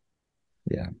half of it.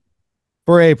 Yeah.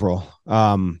 For April,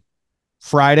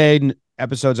 Friday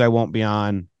episodes I won't be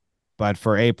on, but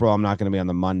for April I'm not going to be on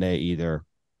the Monday either.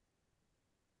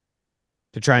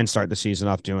 To try and start the season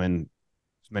off doing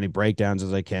as many breakdowns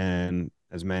as I can,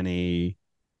 as many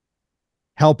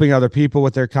helping other people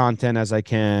with their content as I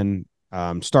can,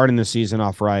 starting the season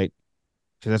off right.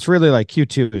 Because it's really like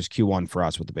Q2 is Q1 for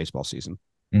us with the baseball season.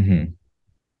 Mm-hmm.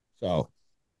 So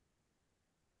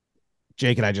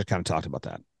Jake and I just kind of talked about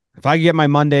that. If I get my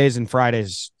Mondays and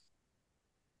Fridays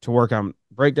to work on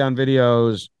breakdown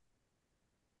videos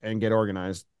and get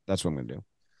organized, that's what I'm going to do.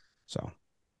 So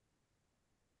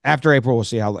after April, we'll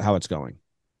see how it's going.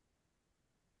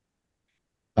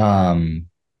 Um,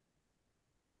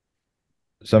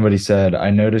 Somebody said, I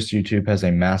noticed YouTube has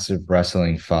a massive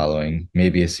wrestling following,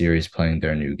 maybe a series playing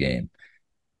their new game.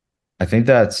 I think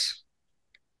that's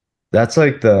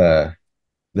like the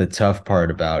tough part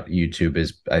about YouTube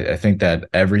is I think that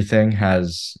everything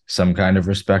has some kind of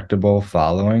respectable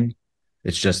following.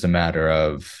 It's just a matter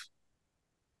of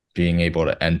being able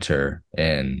to enter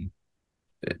in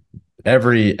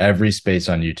every space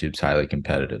on YouTube's highly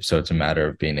competitive, so it's a matter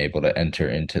of being able to enter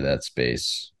into that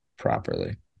space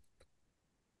properly.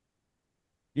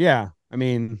 Yeah, I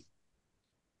mean,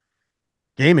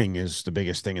 gaming is the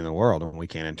biggest thing in the world, and we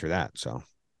can't enter that. So,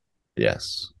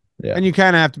 Yes. Yeah. and you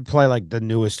kind of have to play like the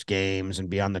newest games and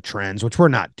be on the trends, which we're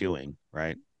not doing,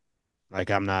 right?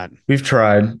 Like, I'm not. We've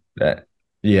tried that.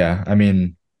 Yeah. I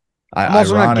mean, I'm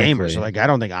also not a gamer, so ironically, like I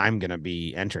don't think I'm gonna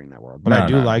be entering that world. But I no,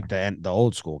 do no, no. like the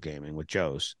old school gaming with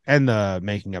Joe's and the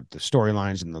making up the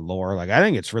storylines and the lore. Like I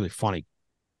think it's really funny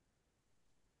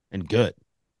and good.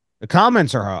 The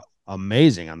comments are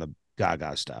amazing on the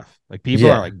Gaga stuff. Like people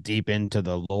are Yeah. like deep into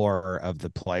the lore of the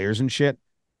players and shit.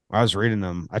 I was reading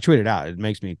them. I tweeted out. It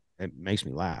makes me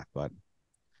laugh, but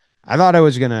I thought I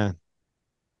was gonna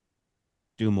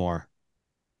do more.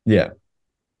 Yeah.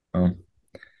 Um,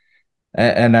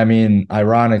 and I mean,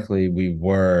 ironically,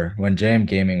 when Jam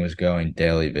Gaming was going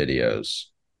daily videos,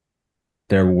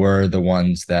 there were the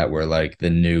ones that were like the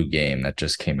new game that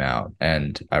just came out.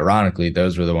 And ironically,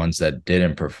 those were the ones that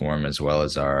didn't perform as well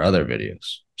as our other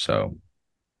videos. So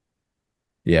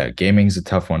yeah, gaming's a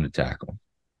tough one to tackle.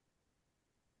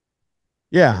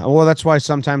 Yeah, well, that's why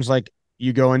sometimes like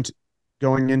you going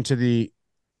into the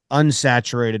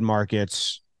unsaturated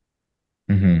markets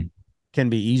Hmm. can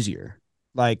be easier.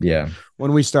 Like Yeah.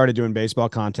 when we started doing baseball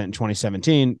content in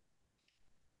 2017,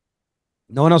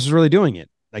 no one else was really doing it.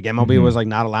 Like MLB was Hmm. like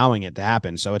not allowing it to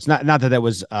happen. So it's not that that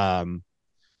was the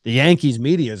Yankees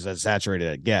media is as saturated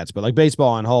as it gets, but like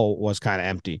baseball on whole was kind of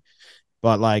empty.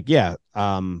 But like yeah,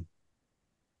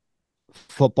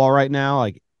 football right now,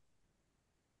 like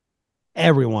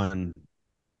everyone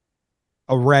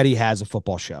already has a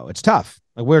football show. It's tough.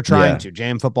 Like we're trying Yeah. to.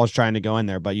 Jam football's trying to go in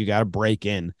there, but you got to break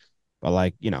in. But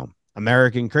like,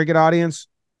 American cricket audience,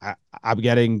 I'm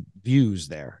getting views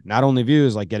there. Not only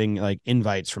views, like getting like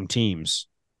invites from teams,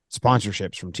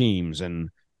 sponsorships from teams, and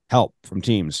help from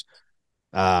teams.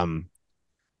 Um,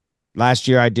 Last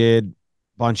year I did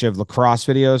a bunch of lacrosse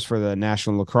videos for the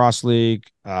National Lacrosse League,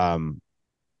 or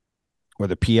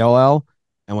the PLL,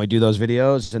 and we do those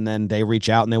videos, and then they reach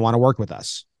out and they want to work with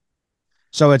us.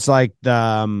 So it's like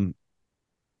my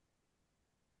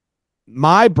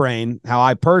brain, how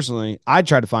I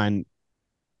try to find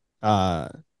uh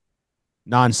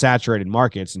non-saturated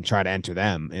markets and try to enter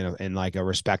them in like a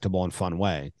respectable and fun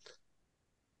way.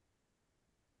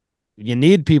 You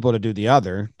need people to do the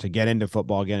other to get into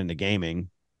football, get into gaming,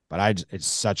 but it's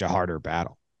such a harder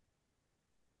battle.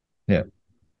 Yeah.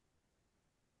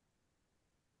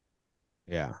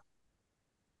 Yeah.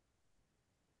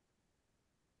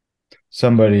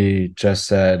 Somebody just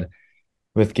said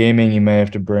with gaming, you may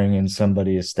have to bring in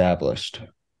somebody established.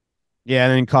 Yeah,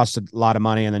 and then it costs a lot of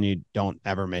money and then you don't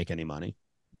ever make any money.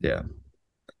 Yeah.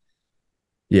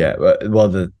 Yeah. Well,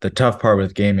 the tough part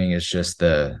with gaming is just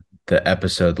the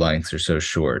episode lengths are so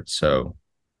short. So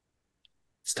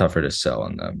it's tougher to sell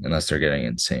on them unless they're getting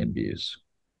insane views.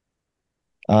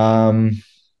 Um,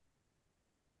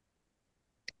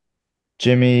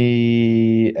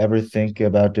 Jimmy, ever think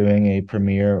about doing a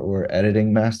premiere or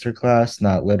editing masterclass?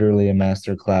 Not literally a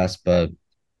masterclass, but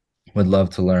would love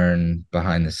to learn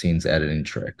behind the scenes editing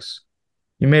tricks.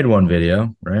 You made one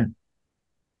video, right?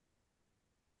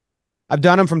 I've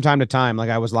done them from time to time. Like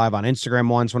I was live on Instagram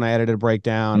once when I edited a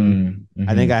breakdown.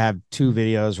 I think Mm-hmm. I have two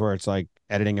videos where it's like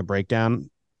editing a breakdown.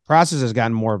 Process has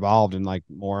gotten more evolved and like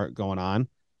more going on.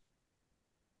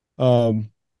 Um,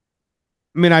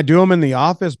 I mean, I do them in the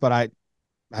office, but I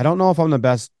don't know if I'm the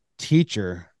best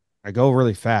teacher. I go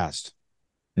really fast.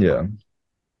 Yeah.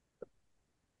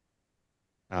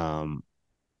 I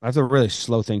have to really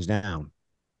slow things down.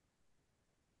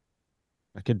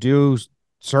 I could do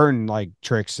certain like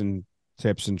tricks and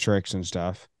tips and tricks and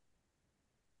stuff.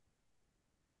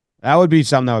 That would be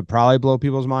something that would probably blow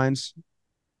people's minds.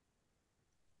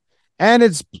 And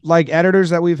it's like editors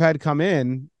that we've had come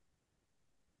in,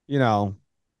 you know,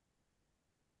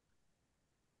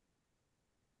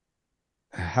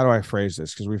 how do I phrase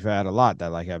this? Because we've had a lot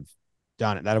that like have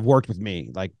done it, that have worked with me,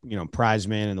 like,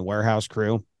 Prizeman and the warehouse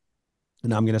crew.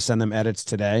 And I'm gonna send them edits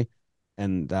today.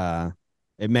 And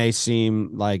it may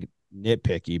seem like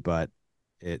nitpicky, but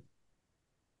it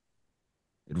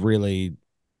it really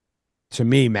to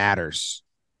me matters.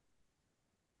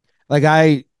 Like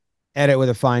I edit with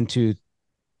a fine tooth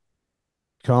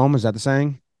comb, is that the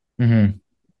saying? Mm-hmm.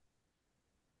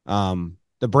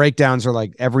 The breakdowns are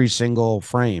like every single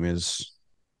frame is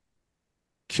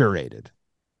curated.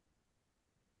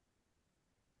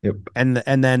 Yep. And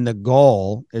then the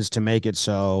goal is to make it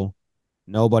so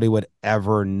nobody would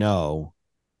ever know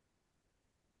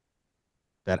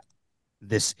that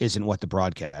this isn't what the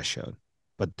broadcast showed,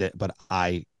 but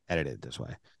I edited this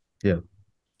way. Yeah.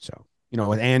 So,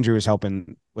 with Andrew is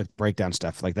helping with breakdown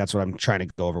stuff. Like that's what I'm trying to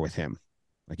go over with him.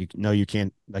 Like you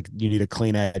can't, like you need a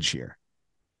clean edge here.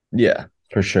 Yeah,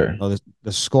 for sure. Oh,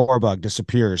 the score bug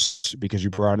disappears because you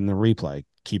brought in the replay.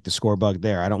 Keep the score bug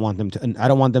there. I don't want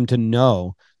them to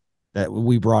know that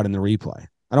we brought in the replay.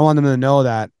 I don't want them to know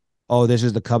that, oh, this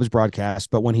is the Cubs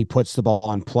broadcast, but when he puts the ball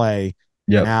on play,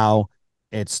 Yep. now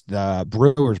it's the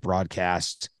Brewers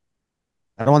broadcast.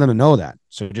 I don't want them to know that.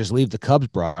 So just leave the Cubs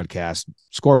broadcast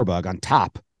score bug on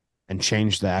top and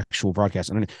change the actual broadcast.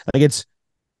 And like it's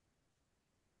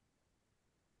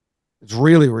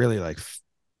really, really like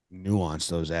nuanced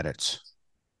those edits.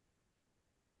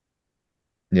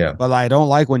 Yeah. But I don't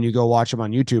like when you go watch them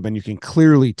on YouTube and you can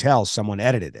clearly tell someone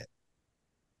edited it.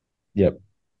 Yep.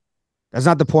 That's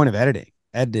not the point of editing.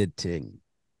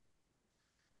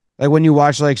 Like when you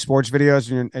watch like sports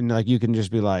videos and like you can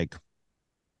just be like,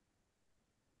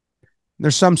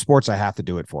 there's some sports I have to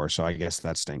do it for, so I guess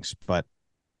that stinks. But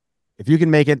if you can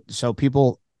make it so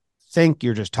people think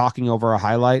you're just talking over a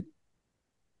highlight,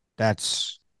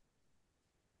 that's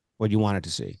what you want it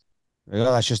to see. Like,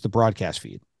 oh, that's just the broadcast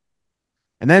feed.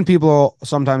 And then people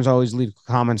sometimes always leave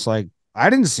comments like, I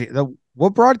didn't see the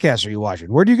what broadcast are you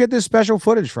watching? Where do you get this special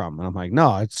footage from? And I'm like,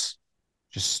 no, it's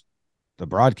just the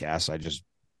broadcast. I just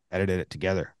edited it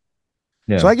together.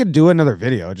 So Yeah. I could do another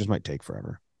video. It just might take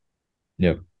forever.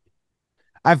 Yep.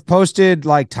 I've posted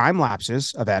like time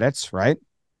lapses of edits, right?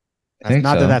 I think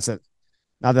Not that so.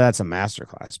 that's a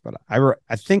masterclass, but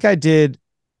I think I did.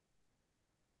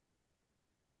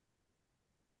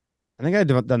 I think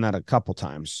I've done that a couple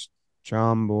times.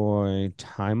 Jomboy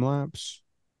time lapse.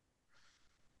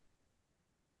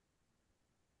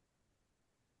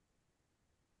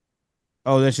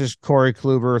 Oh, this is Corey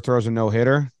Kluber throws a no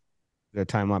hitter. The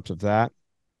time lapse of that.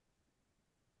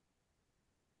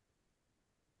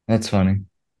 That's funny.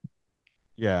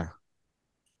 Yeah,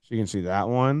 so you can see that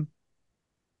one.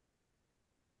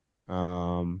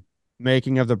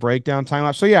 Making of the breakdown time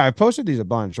lapse. So yeah, I posted these a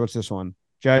bunch. What's this one?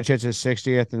 Judge hits his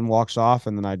 60th and walks off,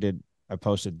 and then I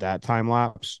posted that time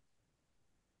lapse.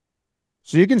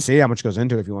 So you can see how much goes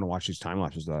into it if you want to watch these time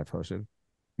lapses that I posted.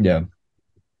 Yeah.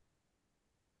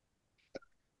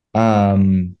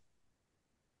 Um,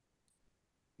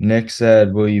 Nick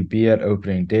said, "Will you be at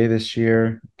opening day this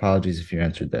year?" Apologies if you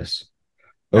answered this.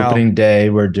 No, Opening day,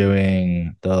 we're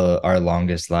doing the our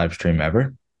longest live stream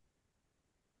ever.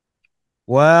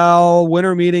 well,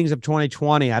 winter meetings of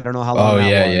 2020. I don't know how long Oh that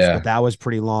yeah, was, but yeah. that was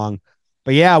pretty long.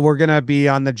 But yeah, we're gonna be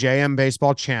on the JM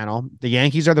Baseball channel. The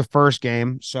Yankees are the first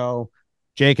game, so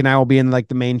Jake and I will be in like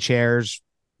the main chairs.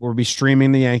 We'll be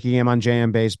streaming the Yankee game on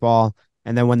JM Baseball,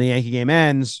 and then when the Yankee game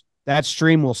ends, that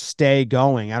stream will stay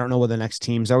going. I don't know what the next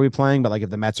teams are we playing, but like if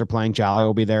the Mets are playing, Jolly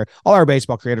will be there. All our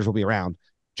baseball creators will be around.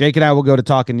 Jake and I will go to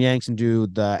Talking Yanks and do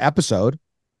the episode,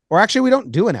 or actually, we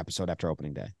don't do an episode after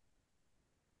opening day.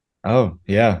 Oh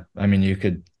yeah. I mean, you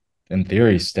could, in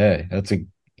theory, stay. That's a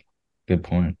good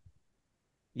point.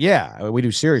 Yeah, we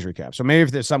do series recap. So maybe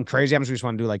if there's something crazy happens, we just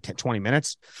want to do like 20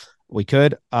 minutes, we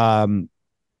could. But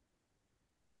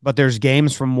there's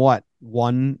games from what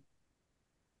 1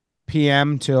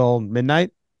 p.m. till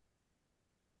midnight.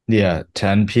 Yeah,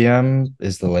 10 p.m.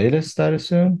 is the latest, I'd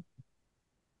assume.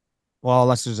 Well,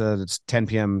 unless it's 10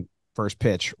 p.m. first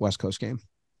pitch West Coast game.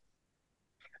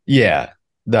 Yeah,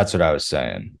 that's what I was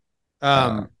saying. Uh,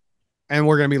 Um, and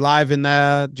we're gonna be live in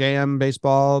the JM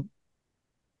Baseball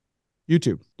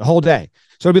YouTube the whole day.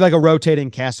 So it'll be like a rotating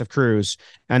cast of crews,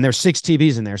 and there's 6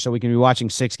 TVs in there, so we can be watching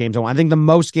 6 games. I think the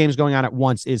most games going on at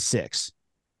once is 6.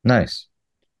 nice.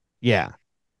 Yeah,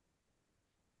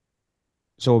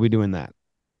 so we'll be doing that.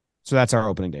 So that's our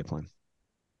opening day plan.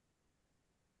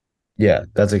 Yeah,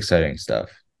 that's exciting stuff.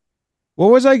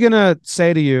 What was I gonna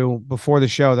say to you before the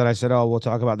show that I said, oh, we'll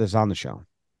talk about this on the show?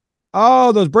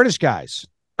 Oh, those British guys.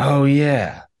 Oh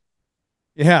yeah.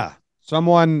 Yeah.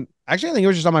 Someone actually I think it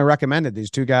was just on my recommended,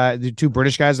 these two guys, the two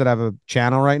British guys that have a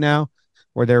channel right now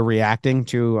where they're reacting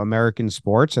to American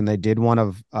sports, and they did one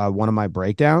of my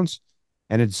breakdowns.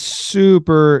 And it's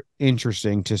super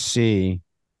interesting to see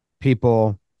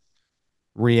people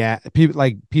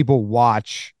people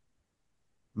watch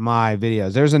my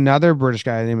videos. There's another British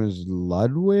guy, his name is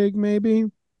Ludwig, maybe.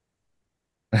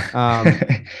 Um,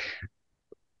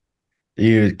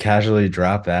 You casually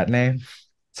drop that name.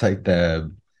 It's like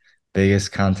the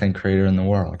biggest content creator in the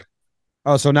world.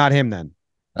 oh, so not him then.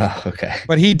 Oh, okay.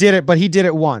 But he did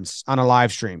it once on a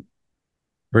live stream.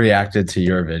 Reacted to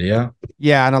your video.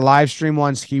 Yeah, on a live stream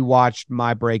once, he watched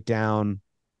my breakdown.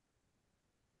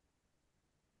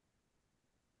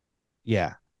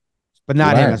 Yeah, but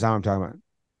not him. That's When? how I'm talking about.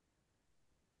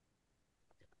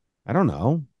 I don't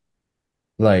know.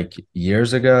 Like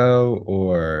years ago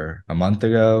or a month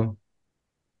ago?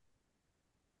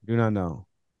 Do not know.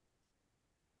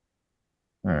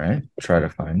 All right, try to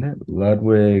find it.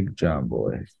 Ludwig John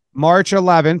Boy. March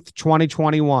 11th,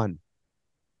 2021.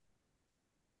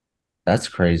 That's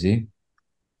crazy.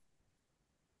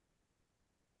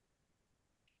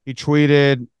 He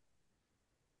tweeted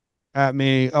at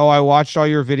me, "Oh, I watched all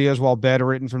your videos while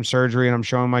bedridden from surgery, and I'm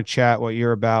showing my chat what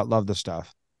you're about. Love the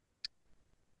stuff."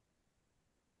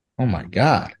 Oh my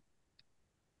God.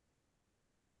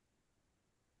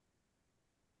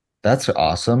 That's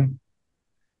awesome.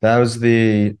 That was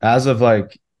as of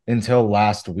like until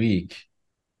last week,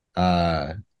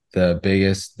 uh,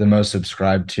 the most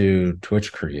subscribed to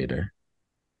Twitch creator.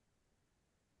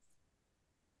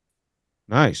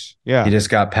 Nice. He Yeah.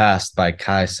 just got passed by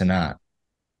Kai Cenat.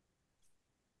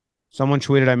 Someone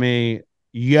tweeted at me,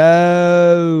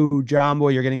 "Yo, John Boy,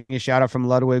 you're getting a shout out from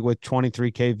Ludwig with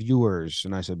 23K viewers."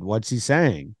 And I said, "What's he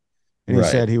saying?" And he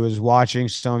Right. said he was watching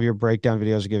some of your breakdown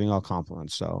videos, giving all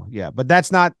compliments. So yeah, but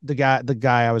that's not the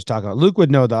guy I was talking about. Luke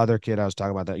would know the other kid I was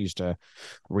talking about that used to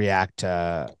react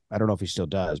to. I don't know if he still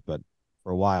does, but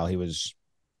for a while he was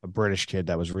a British kid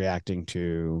that was reacting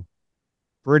to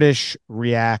British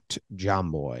React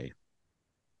John Boy.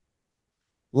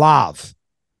 Lav.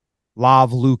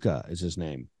 Lav Luca is his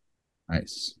name.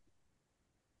 Nice.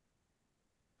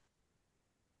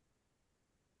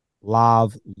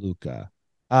 Lav Luca.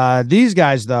 These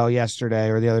guys, though, yesterday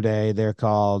or the other day, they're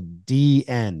called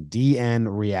DN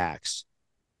Reacts.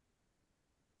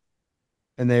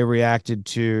 And they reacted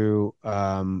to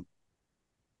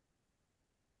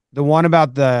the one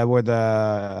about the where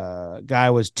the guy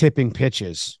was tipping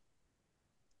pitches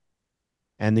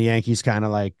and the Yankees kind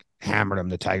of like hammered him,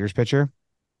 the Tigers pitcher.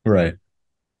 Right.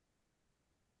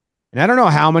 And I don't know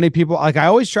how many people, like, I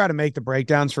always try to make the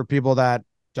breakdowns for people that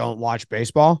don't watch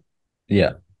baseball,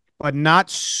 Yeah. but not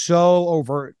so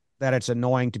overt that it's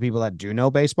annoying to people that do know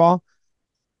baseball.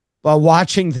 But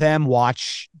watching them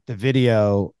watch the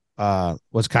video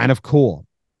was kind of cool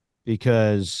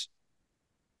because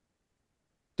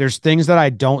there's things that I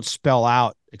don't spell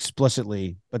out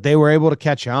explicitly, but they were able to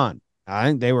catch on. I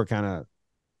think they were kind of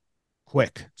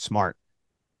quick, smart,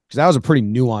 because that was a pretty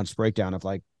nuanced breakdown of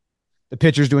like the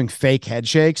pitcher's doing fake head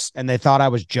shakes, and they thought I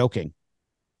was joking,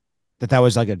 that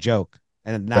was like a joke,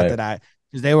 and not Right. that I,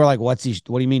 because they were like, "What's he?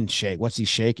 What do you mean shake? What's he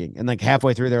shaking?" And like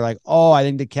halfway through, they're like, "Oh, I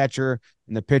think the catcher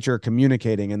and the pitcher are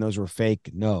communicating, and those were fake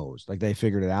no's." Like they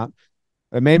figured it out.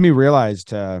 It made me realize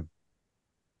to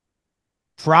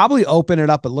probably open it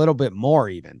up a little bit more,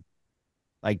 even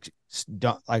like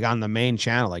don't, like on the main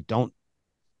channel, like don't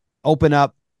open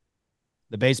up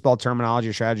the baseball terminology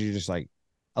or strategy just like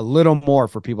a little more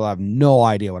for people that have no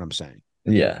idea what I'm saying.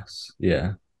 Yes.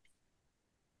 Yeah.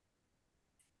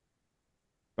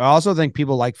 But I also think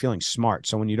people like feeling smart.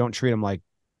 So when you don't treat them like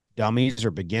dummies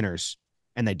or beginners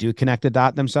and they do connect the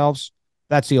dot themselves,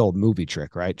 that's the old movie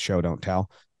trick, right? Show, don't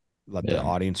tell. Let the Yeah.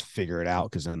 audience figure it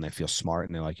out because then they feel smart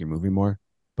and they like your movie more.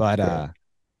 But Right.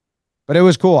 but it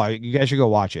was cool. You guys should go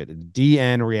watch it.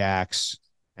 DN reacts,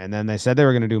 and then they said they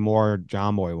were going to do more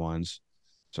John Boy ones,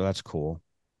 so that's cool.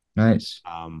 Nice.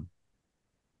 Um,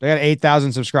 they got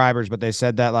 8,000 subscribers, but they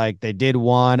said that like they did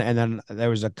one, and then there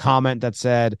was a comment that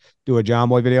said do a John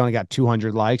Boy video, and it got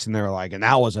 200 likes, and they were like, and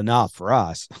that was enough for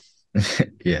us.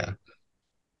 Yeah.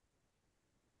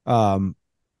 Um,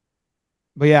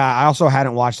 but yeah, I also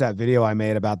hadn't watched that video I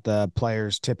made about the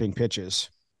players tipping pitches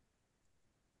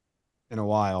in a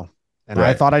while, and I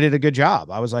Right. thought I did a good job.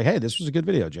 I was like, hey, this was a good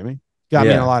video, Jimmy. Got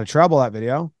me in a Yeah. lot of trouble that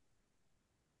video.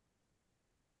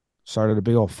 Started a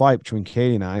big old fight between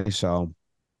Katie and I. So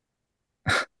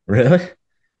Really?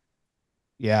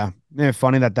 yeah, isn't it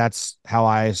funny that that's how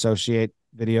I associate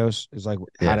videos? Is like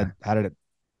Yeah. how did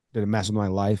it mess with my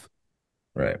life?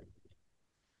 Right.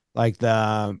 Like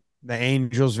the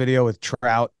Angels video with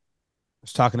Trout. I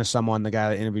was talking to someone, the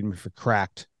guy that interviewed me for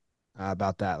Cracked,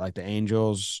 about that, like the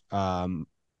Angels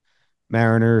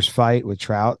Mariners fight with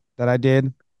Trout that I did,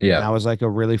 and Yeah. that was like a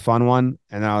really fun one.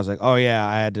 And I was like, oh yeah,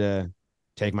 I had to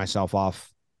take myself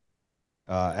off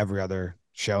every other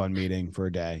show and meeting for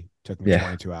a day. Took me Yeah.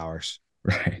 22 hours.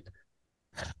 Right.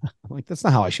 I'm like, that's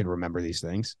not how I should remember these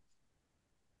things.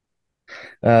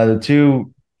 The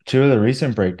two of the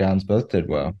recent breakdowns both did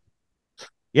well.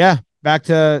 Yeah, back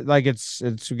to like it's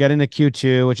getting to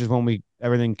Q2, which is when we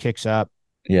everything kicks up.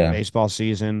 Yeah. Baseball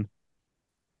season.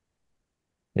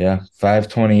 Yeah.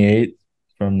 528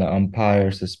 from the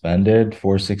umpire suspended,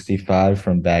 465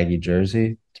 from baggy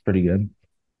jersey. It's pretty good.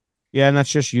 Yeah, and that's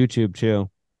just YouTube too.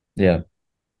 Yeah.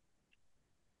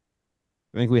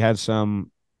 I think we had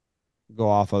some go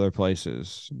off other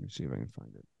places. Let me see if I can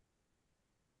find it.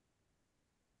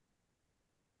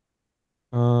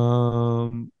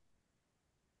 Um,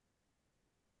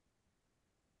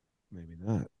 maybe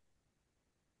not.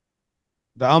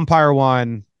 The umpire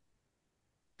one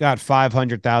got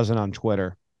 500,000 on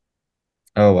Twitter.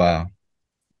 Oh wow.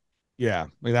 Yeah,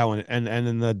 like that one. And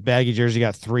then the baggy jersey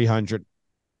got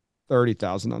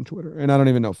 330,000 on Twitter. And I don't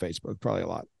even know Facebook, probably a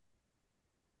lot.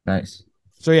 Nice.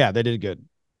 So yeah, they did good.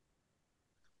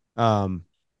 Um,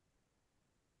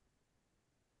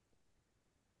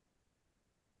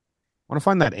 I want to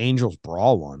find that Angels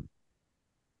Brawl one.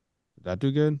 Did that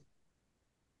do good?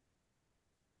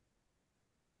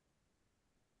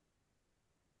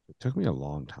 It took me a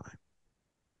long time.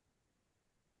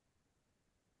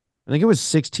 I think it was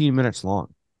 16 minutes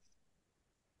long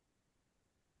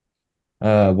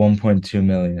 1.2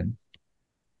 million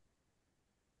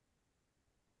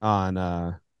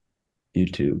on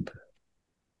YouTube.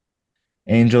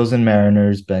 Angels and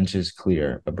Mariners benches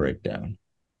clear, a breakdown.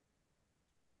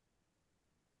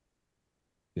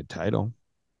 good title.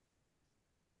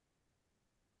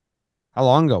 How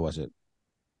long ago was it?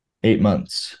 8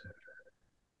 months.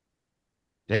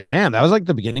 Damn, that was like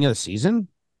the beginning of the season.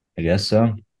 I guess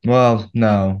so. Well,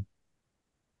 no,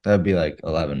 that'd be like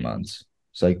 11 months.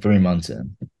 It's like 3 months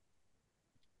in.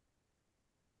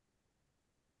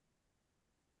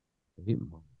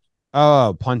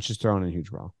 Oh, punch is thrown in a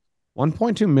huge brawl.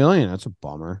 1.2 million. That's a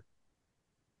bummer.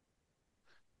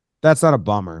 That's not a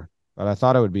bummer, but I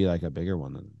thought it would be like a bigger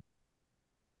one than.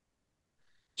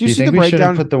 Do you Do you see the think we should have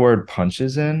breakdown? put the word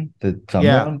punches in the Yeah,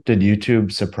 thumbnail? Did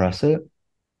YouTube suppress it?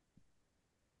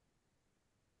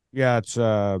 yeah. It's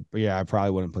yeah. I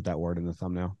probably wouldn't put that word in the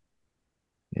thumbnail.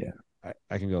 Yeah.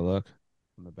 I can go look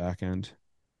on the back end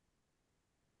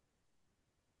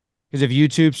because if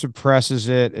YouTube suppresses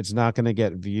it, it's not going to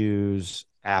get views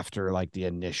after like the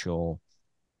initial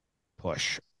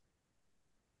push,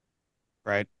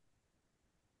 right?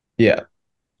 Yeah.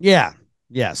 Yeah.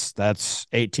 Yes, that's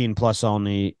 18 plus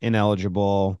only,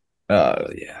 ineligible. Oh,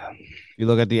 yeah. You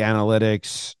look at the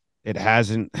analytics, it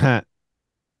hasn't.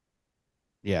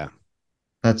 Yeah.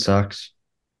 That sucks.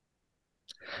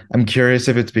 I'm curious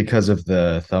if it's because of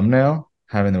the thumbnail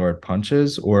having the word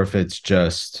punches or if it's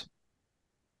just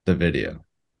the video.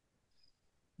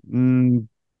 Mm,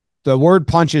 the word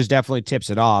punches definitely tips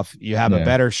it off. You have a Yeah.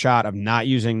 better shot of not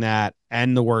using that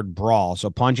and the word brawl. So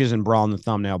punches and brawl in the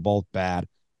thumbnail, both bad.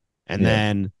 And Yeah.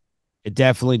 then it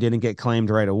definitely didn't get claimed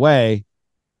right away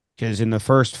because in the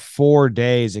first 4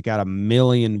 days, it got 1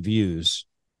 million views.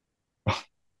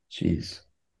 Jeez.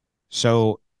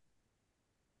 So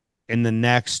in the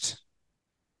next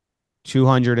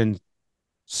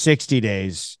 260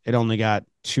 days, it only got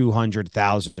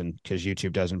 200,000 because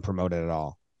YouTube doesn't promote it at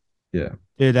all. Yeah.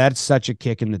 Dude, that's such a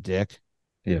kick in the dick.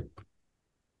 Yeah.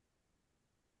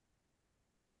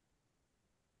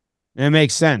 And it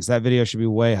makes sense. That video should be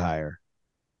way higher.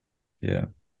 Yeah.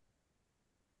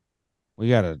 We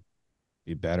got to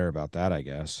be better about that, I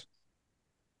guess.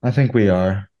 I think we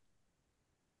are.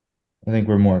 I think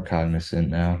we're more cognizant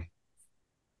now.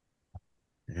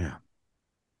 Yeah.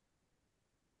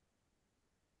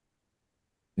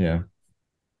 Yeah.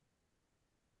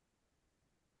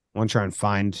 I want to try and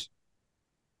find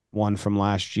one from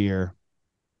last year.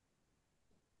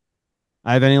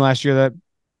 I have any last year that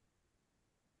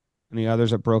any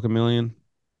others that broke 1 million?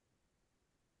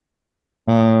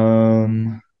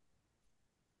 Um,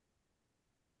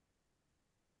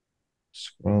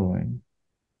 Scrolling.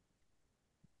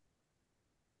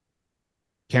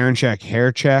 Karen check,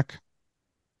 hair check.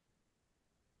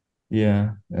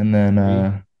 Yeah. And then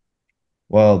Three.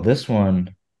 well, this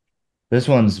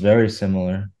one's very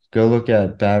similar. Go look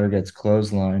at Batter gets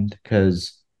clotheslined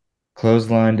because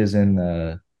clotheslined is in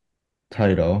the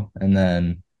title, and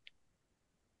then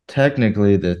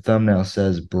technically the thumbnail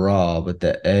says brawl, but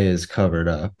the A is covered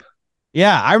up.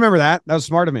 Yeah, I remember that. That was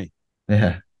smart of me.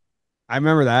 Yeah. I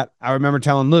remember that. I remember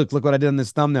telling Luke, look what I did in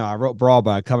this thumbnail. I wrote brawl,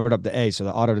 but I covered up the A so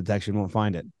the auto detection won't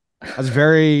find it. I was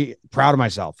very proud of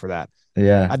myself for that.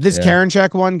 Yeah. This Yeah. Karen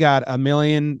check one got 1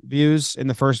 million views in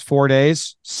the first 4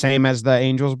 days, same as the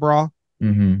Angels brawl.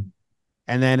 Mm-hmm.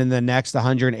 And then in the next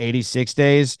 186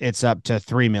 days, it's up to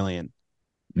 3 million.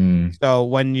 Mm. So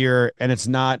when you're, and it's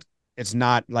not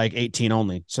like 18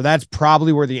 only. So that's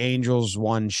probably where the Angels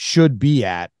one should be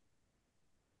at,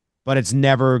 but it's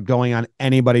never going on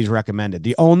anybody's recommended.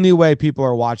 The only way people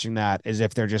are watching that is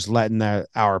if they're just letting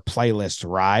our playlist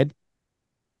ride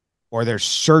or they're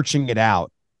searching it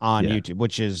out on Yeah. YouTube,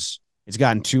 which is, it's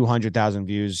gotten 200,000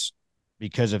 views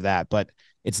because of that, but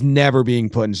it's never being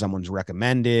put in someone's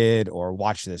recommended or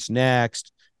watch this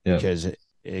next Yeah. because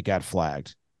it got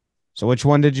flagged. So which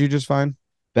one did you just find?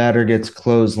 Batter gets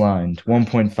clotheslined,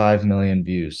 1.5 million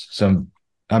views. So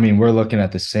I mean, we're looking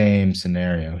at the same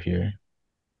scenario here,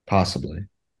 possibly.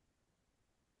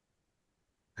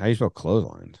 How do you spell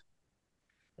clotheslined?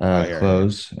 Oh, here.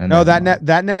 Close and No, then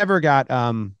that never got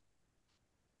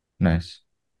nice.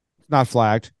 not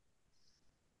flagged.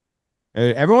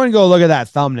 Everyone go look at that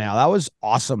thumbnail. That was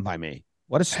awesome by me.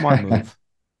 What a smart move.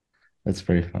 That's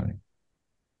pretty funny.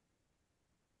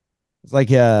 It's like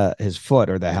his foot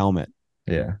or the helmet.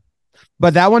 Yeah.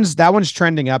 But that one's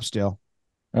trending up still.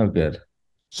 Oh, good.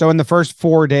 So in the first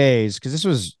 4 days, because this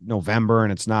was November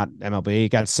and it's not MLB, it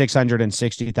got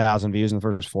 660,000 views in the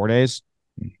first 4 days,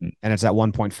 Mhm. and it's at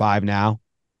 1.5 now,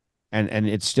 and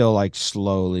it's still like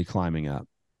slowly climbing up.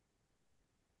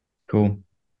 Cool.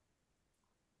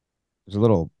 There's a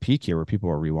little peak here where people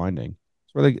are rewinding.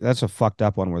 That's a fucked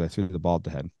up one where they threw the ball at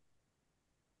the head.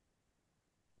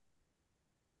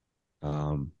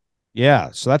 Um,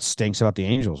 yeah, so that stinks about the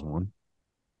Angels one.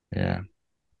 Yeah.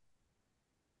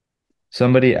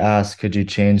 Somebody asked, could you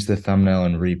change the thumbnail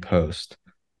and repost?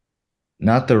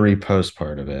 Not the repost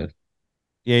part of it.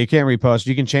 Yeah, you can't repost.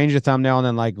 You can change the thumbnail and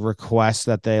then like request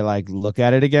that they like look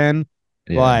at it again.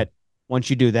 Yeah. But once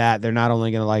you do that, they're not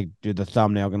only gonna like do the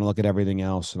thumbnail, gonna look at everything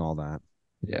else and all that.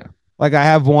 Yeah. Like I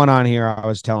have one on here I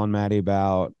was telling Maddie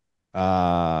about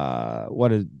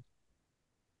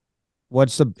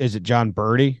what's the is it John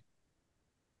Birdie?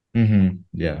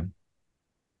 Yeah.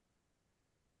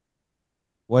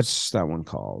 What's that one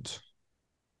called?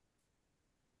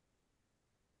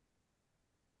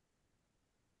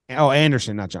 Oh,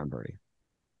 Anderson, not John Birdie.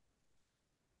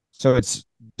 So it's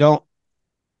don't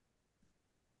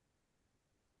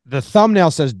the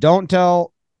thumbnail says don't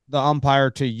tell the umpire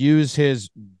to use his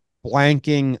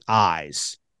blanking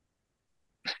eyes.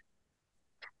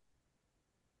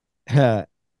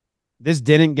 This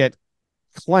didn't get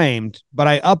claimed, but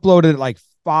I uploaded like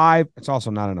five. It's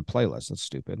also not in a playlist. That's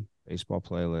stupid. Baseball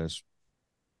playlist,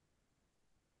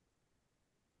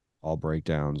 all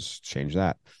breakdowns. Change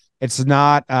that. It's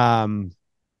not.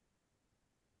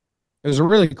 It was a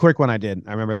really quick one I did.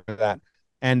 I remember that.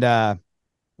 And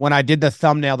when I did the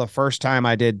thumbnail the first time,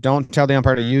 I did don't tell the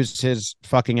umpire to use his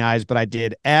fucking eyes, but I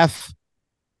did F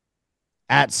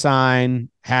at sign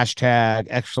hashtag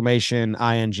exclamation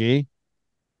ing,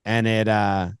 and it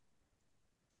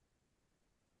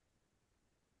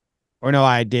or no,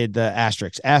 I did the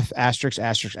asterisk F asterisk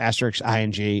asterisk asterisk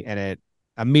ing, and it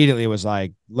immediately was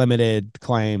like limited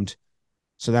claimed.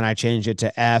 So then I changed it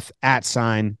to F at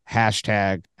sign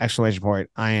hashtag exclamation point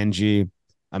ing,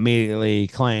 immediately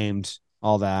claimed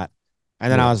all that.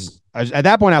 And then Yeah. I was at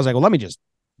that point I was like, well, let me just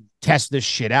test this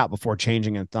shit out before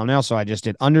changing a thumbnail. So I just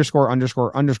did underscore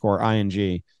underscore underscore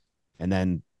ing, and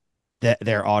then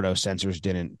their auto sensors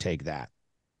didn't take that.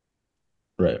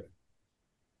 Right.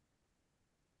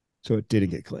 So it didn't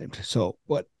get claimed. So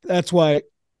what that's why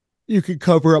you can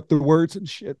cover up the words and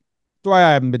shit. That's why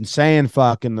I haven't been saying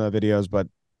fuck in the videos, but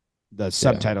the Yeah.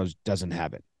 subtitles doesn't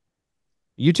have it.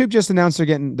 YouTube just announced they're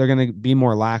gonna be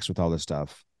more lax with all this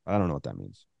stuff. I don't know what that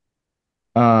means.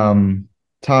 Um,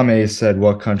 Tom A said,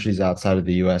 what countries outside of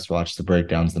the US watch the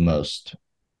breakdowns the most?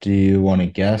 Do you want to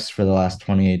guess for the last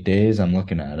 28 days? I'm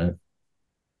looking at it.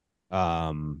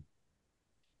 Um,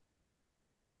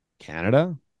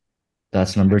 Canada,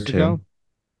 That's number two, Mexico,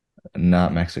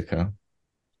 not Mexico.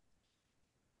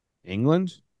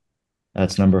 England,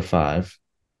 That's number five.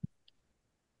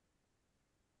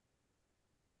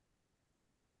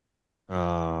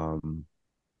 um,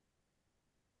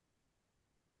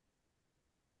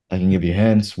 I can give you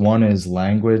hints. One is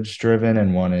language driven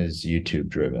and one is YouTube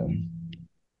driven.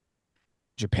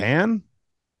 Japan,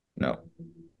 No.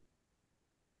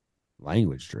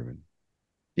 language driven.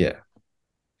 Yeah.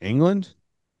 England,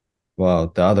 Well,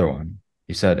 the other one,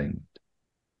 you said England.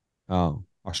 oh,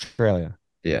 Australia.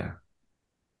 Yeah.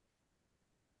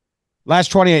 Last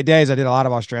 28 days, I did a lot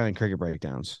of Australian cricket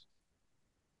breakdowns.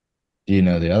 Do you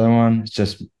know the other one? It's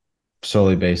just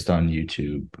solely based on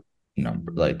YouTube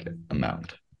number, like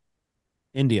amount.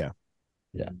 India.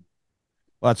 Yeah.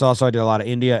 Well, that's also I did a lot of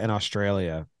India and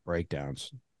Australia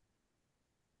breakdowns.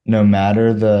 No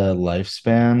matter the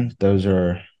lifespan, those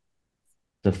are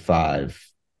the five.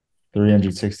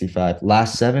 365.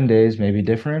 Last 7 days may be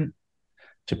different.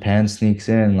 Japan sneaks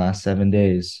in last 7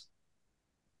 days.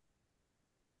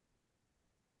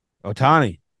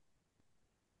 Otani.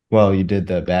 Well, you did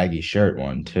the baggy shirt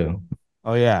one too.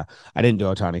 Oh yeah, I didn't do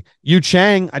Otani. Yu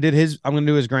Chang, I did his. I'm gonna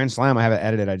do his Grand Slam. I have it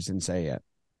edited. I just didn't say it yet.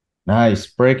 Nice.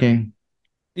 Breaking.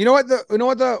 You know what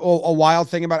the a wild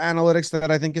thing about analytics that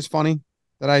I think is funny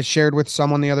that I shared with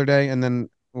someone the other day, and then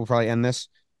we'll probably end this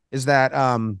is that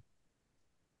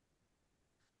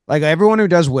Like everyone who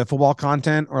does wiffle ball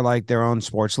content or like their own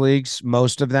sports leagues,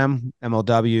 most of them,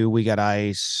 MLW, We Got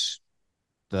Ice,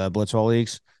 the Blitzball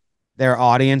leagues, their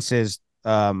audience is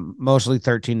mostly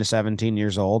 13 to 17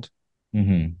 years old.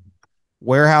 Hmm.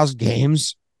 Warehouse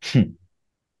Games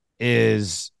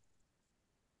is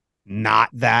not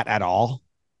that at all.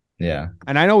 Yeah.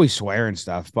 And I know we swear and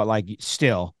stuff, but like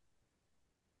still,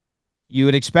 you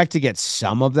would expect to get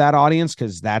some of that audience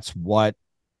because that's what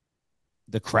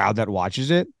the crowd that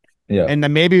watches it. Yeah. And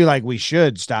then maybe like we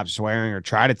should stop swearing or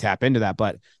try to tap into that.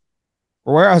 But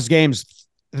for Warehouse Games,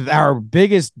 our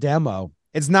biggest demo,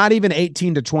 it's not even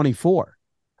 18 to 24.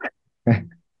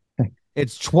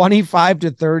 It's 25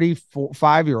 to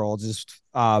 35 year olds is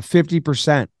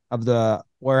 50% of the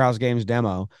Warehouse Games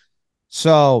demo.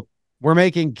 So we're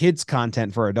making kids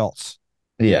content for adults,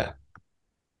 Yeah.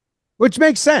 which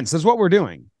makes sense. That's what we're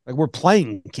doing. Like we're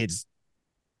playing kids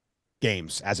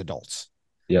games as adults.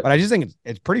 But Yep. I just think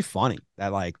it's pretty funny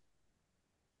that like,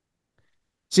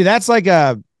 see, that's like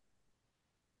a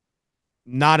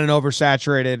not an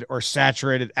oversaturated or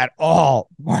saturated at all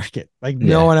market. Like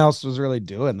no Yeah. one else was really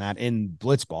doing that in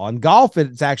blitzball. And golf,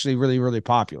 it's actually really, really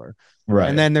popular. And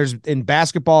Right. then there's in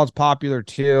basketball, it's popular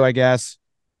too, I guess.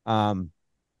 Um,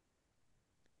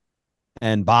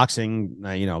 and boxing,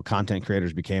 content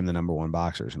creators became the number one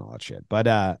boxers and all that shit. But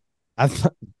I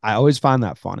I always find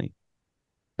that funny.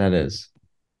 That is.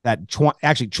 That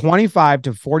actually 25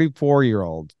 to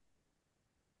 44-year-old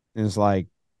is like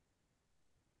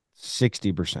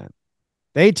 60%.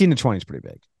 The 18 to 20 is pretty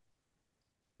big.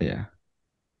 Yeah.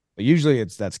 But usually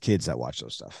that's kids that watch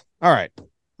those stuff. All right.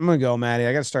 I'm gonna go, Maddie.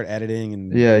 I gotta start editing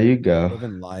and Yeah, you go.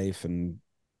 living life and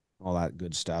all that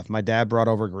good stuff. My dad brought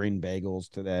over green bagels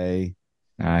today.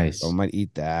 So I Nice. might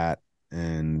eat that.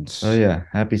 And Oh yeah.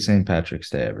 Happy St. Patrick's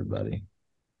Day, everybody.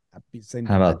 happy St.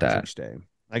 How about that? Patrick's Day.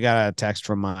 I got a text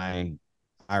from my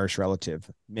Irish relative,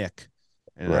 Mick,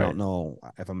 and I don't Right. know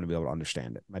if I'm gonna be able to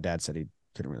understand it. My dad said he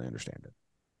couldn't really understand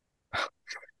it.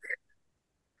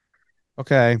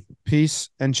 Okay. Peace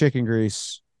and chicken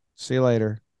grease. See you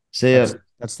later. See That's ya.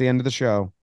 that's the end of the show.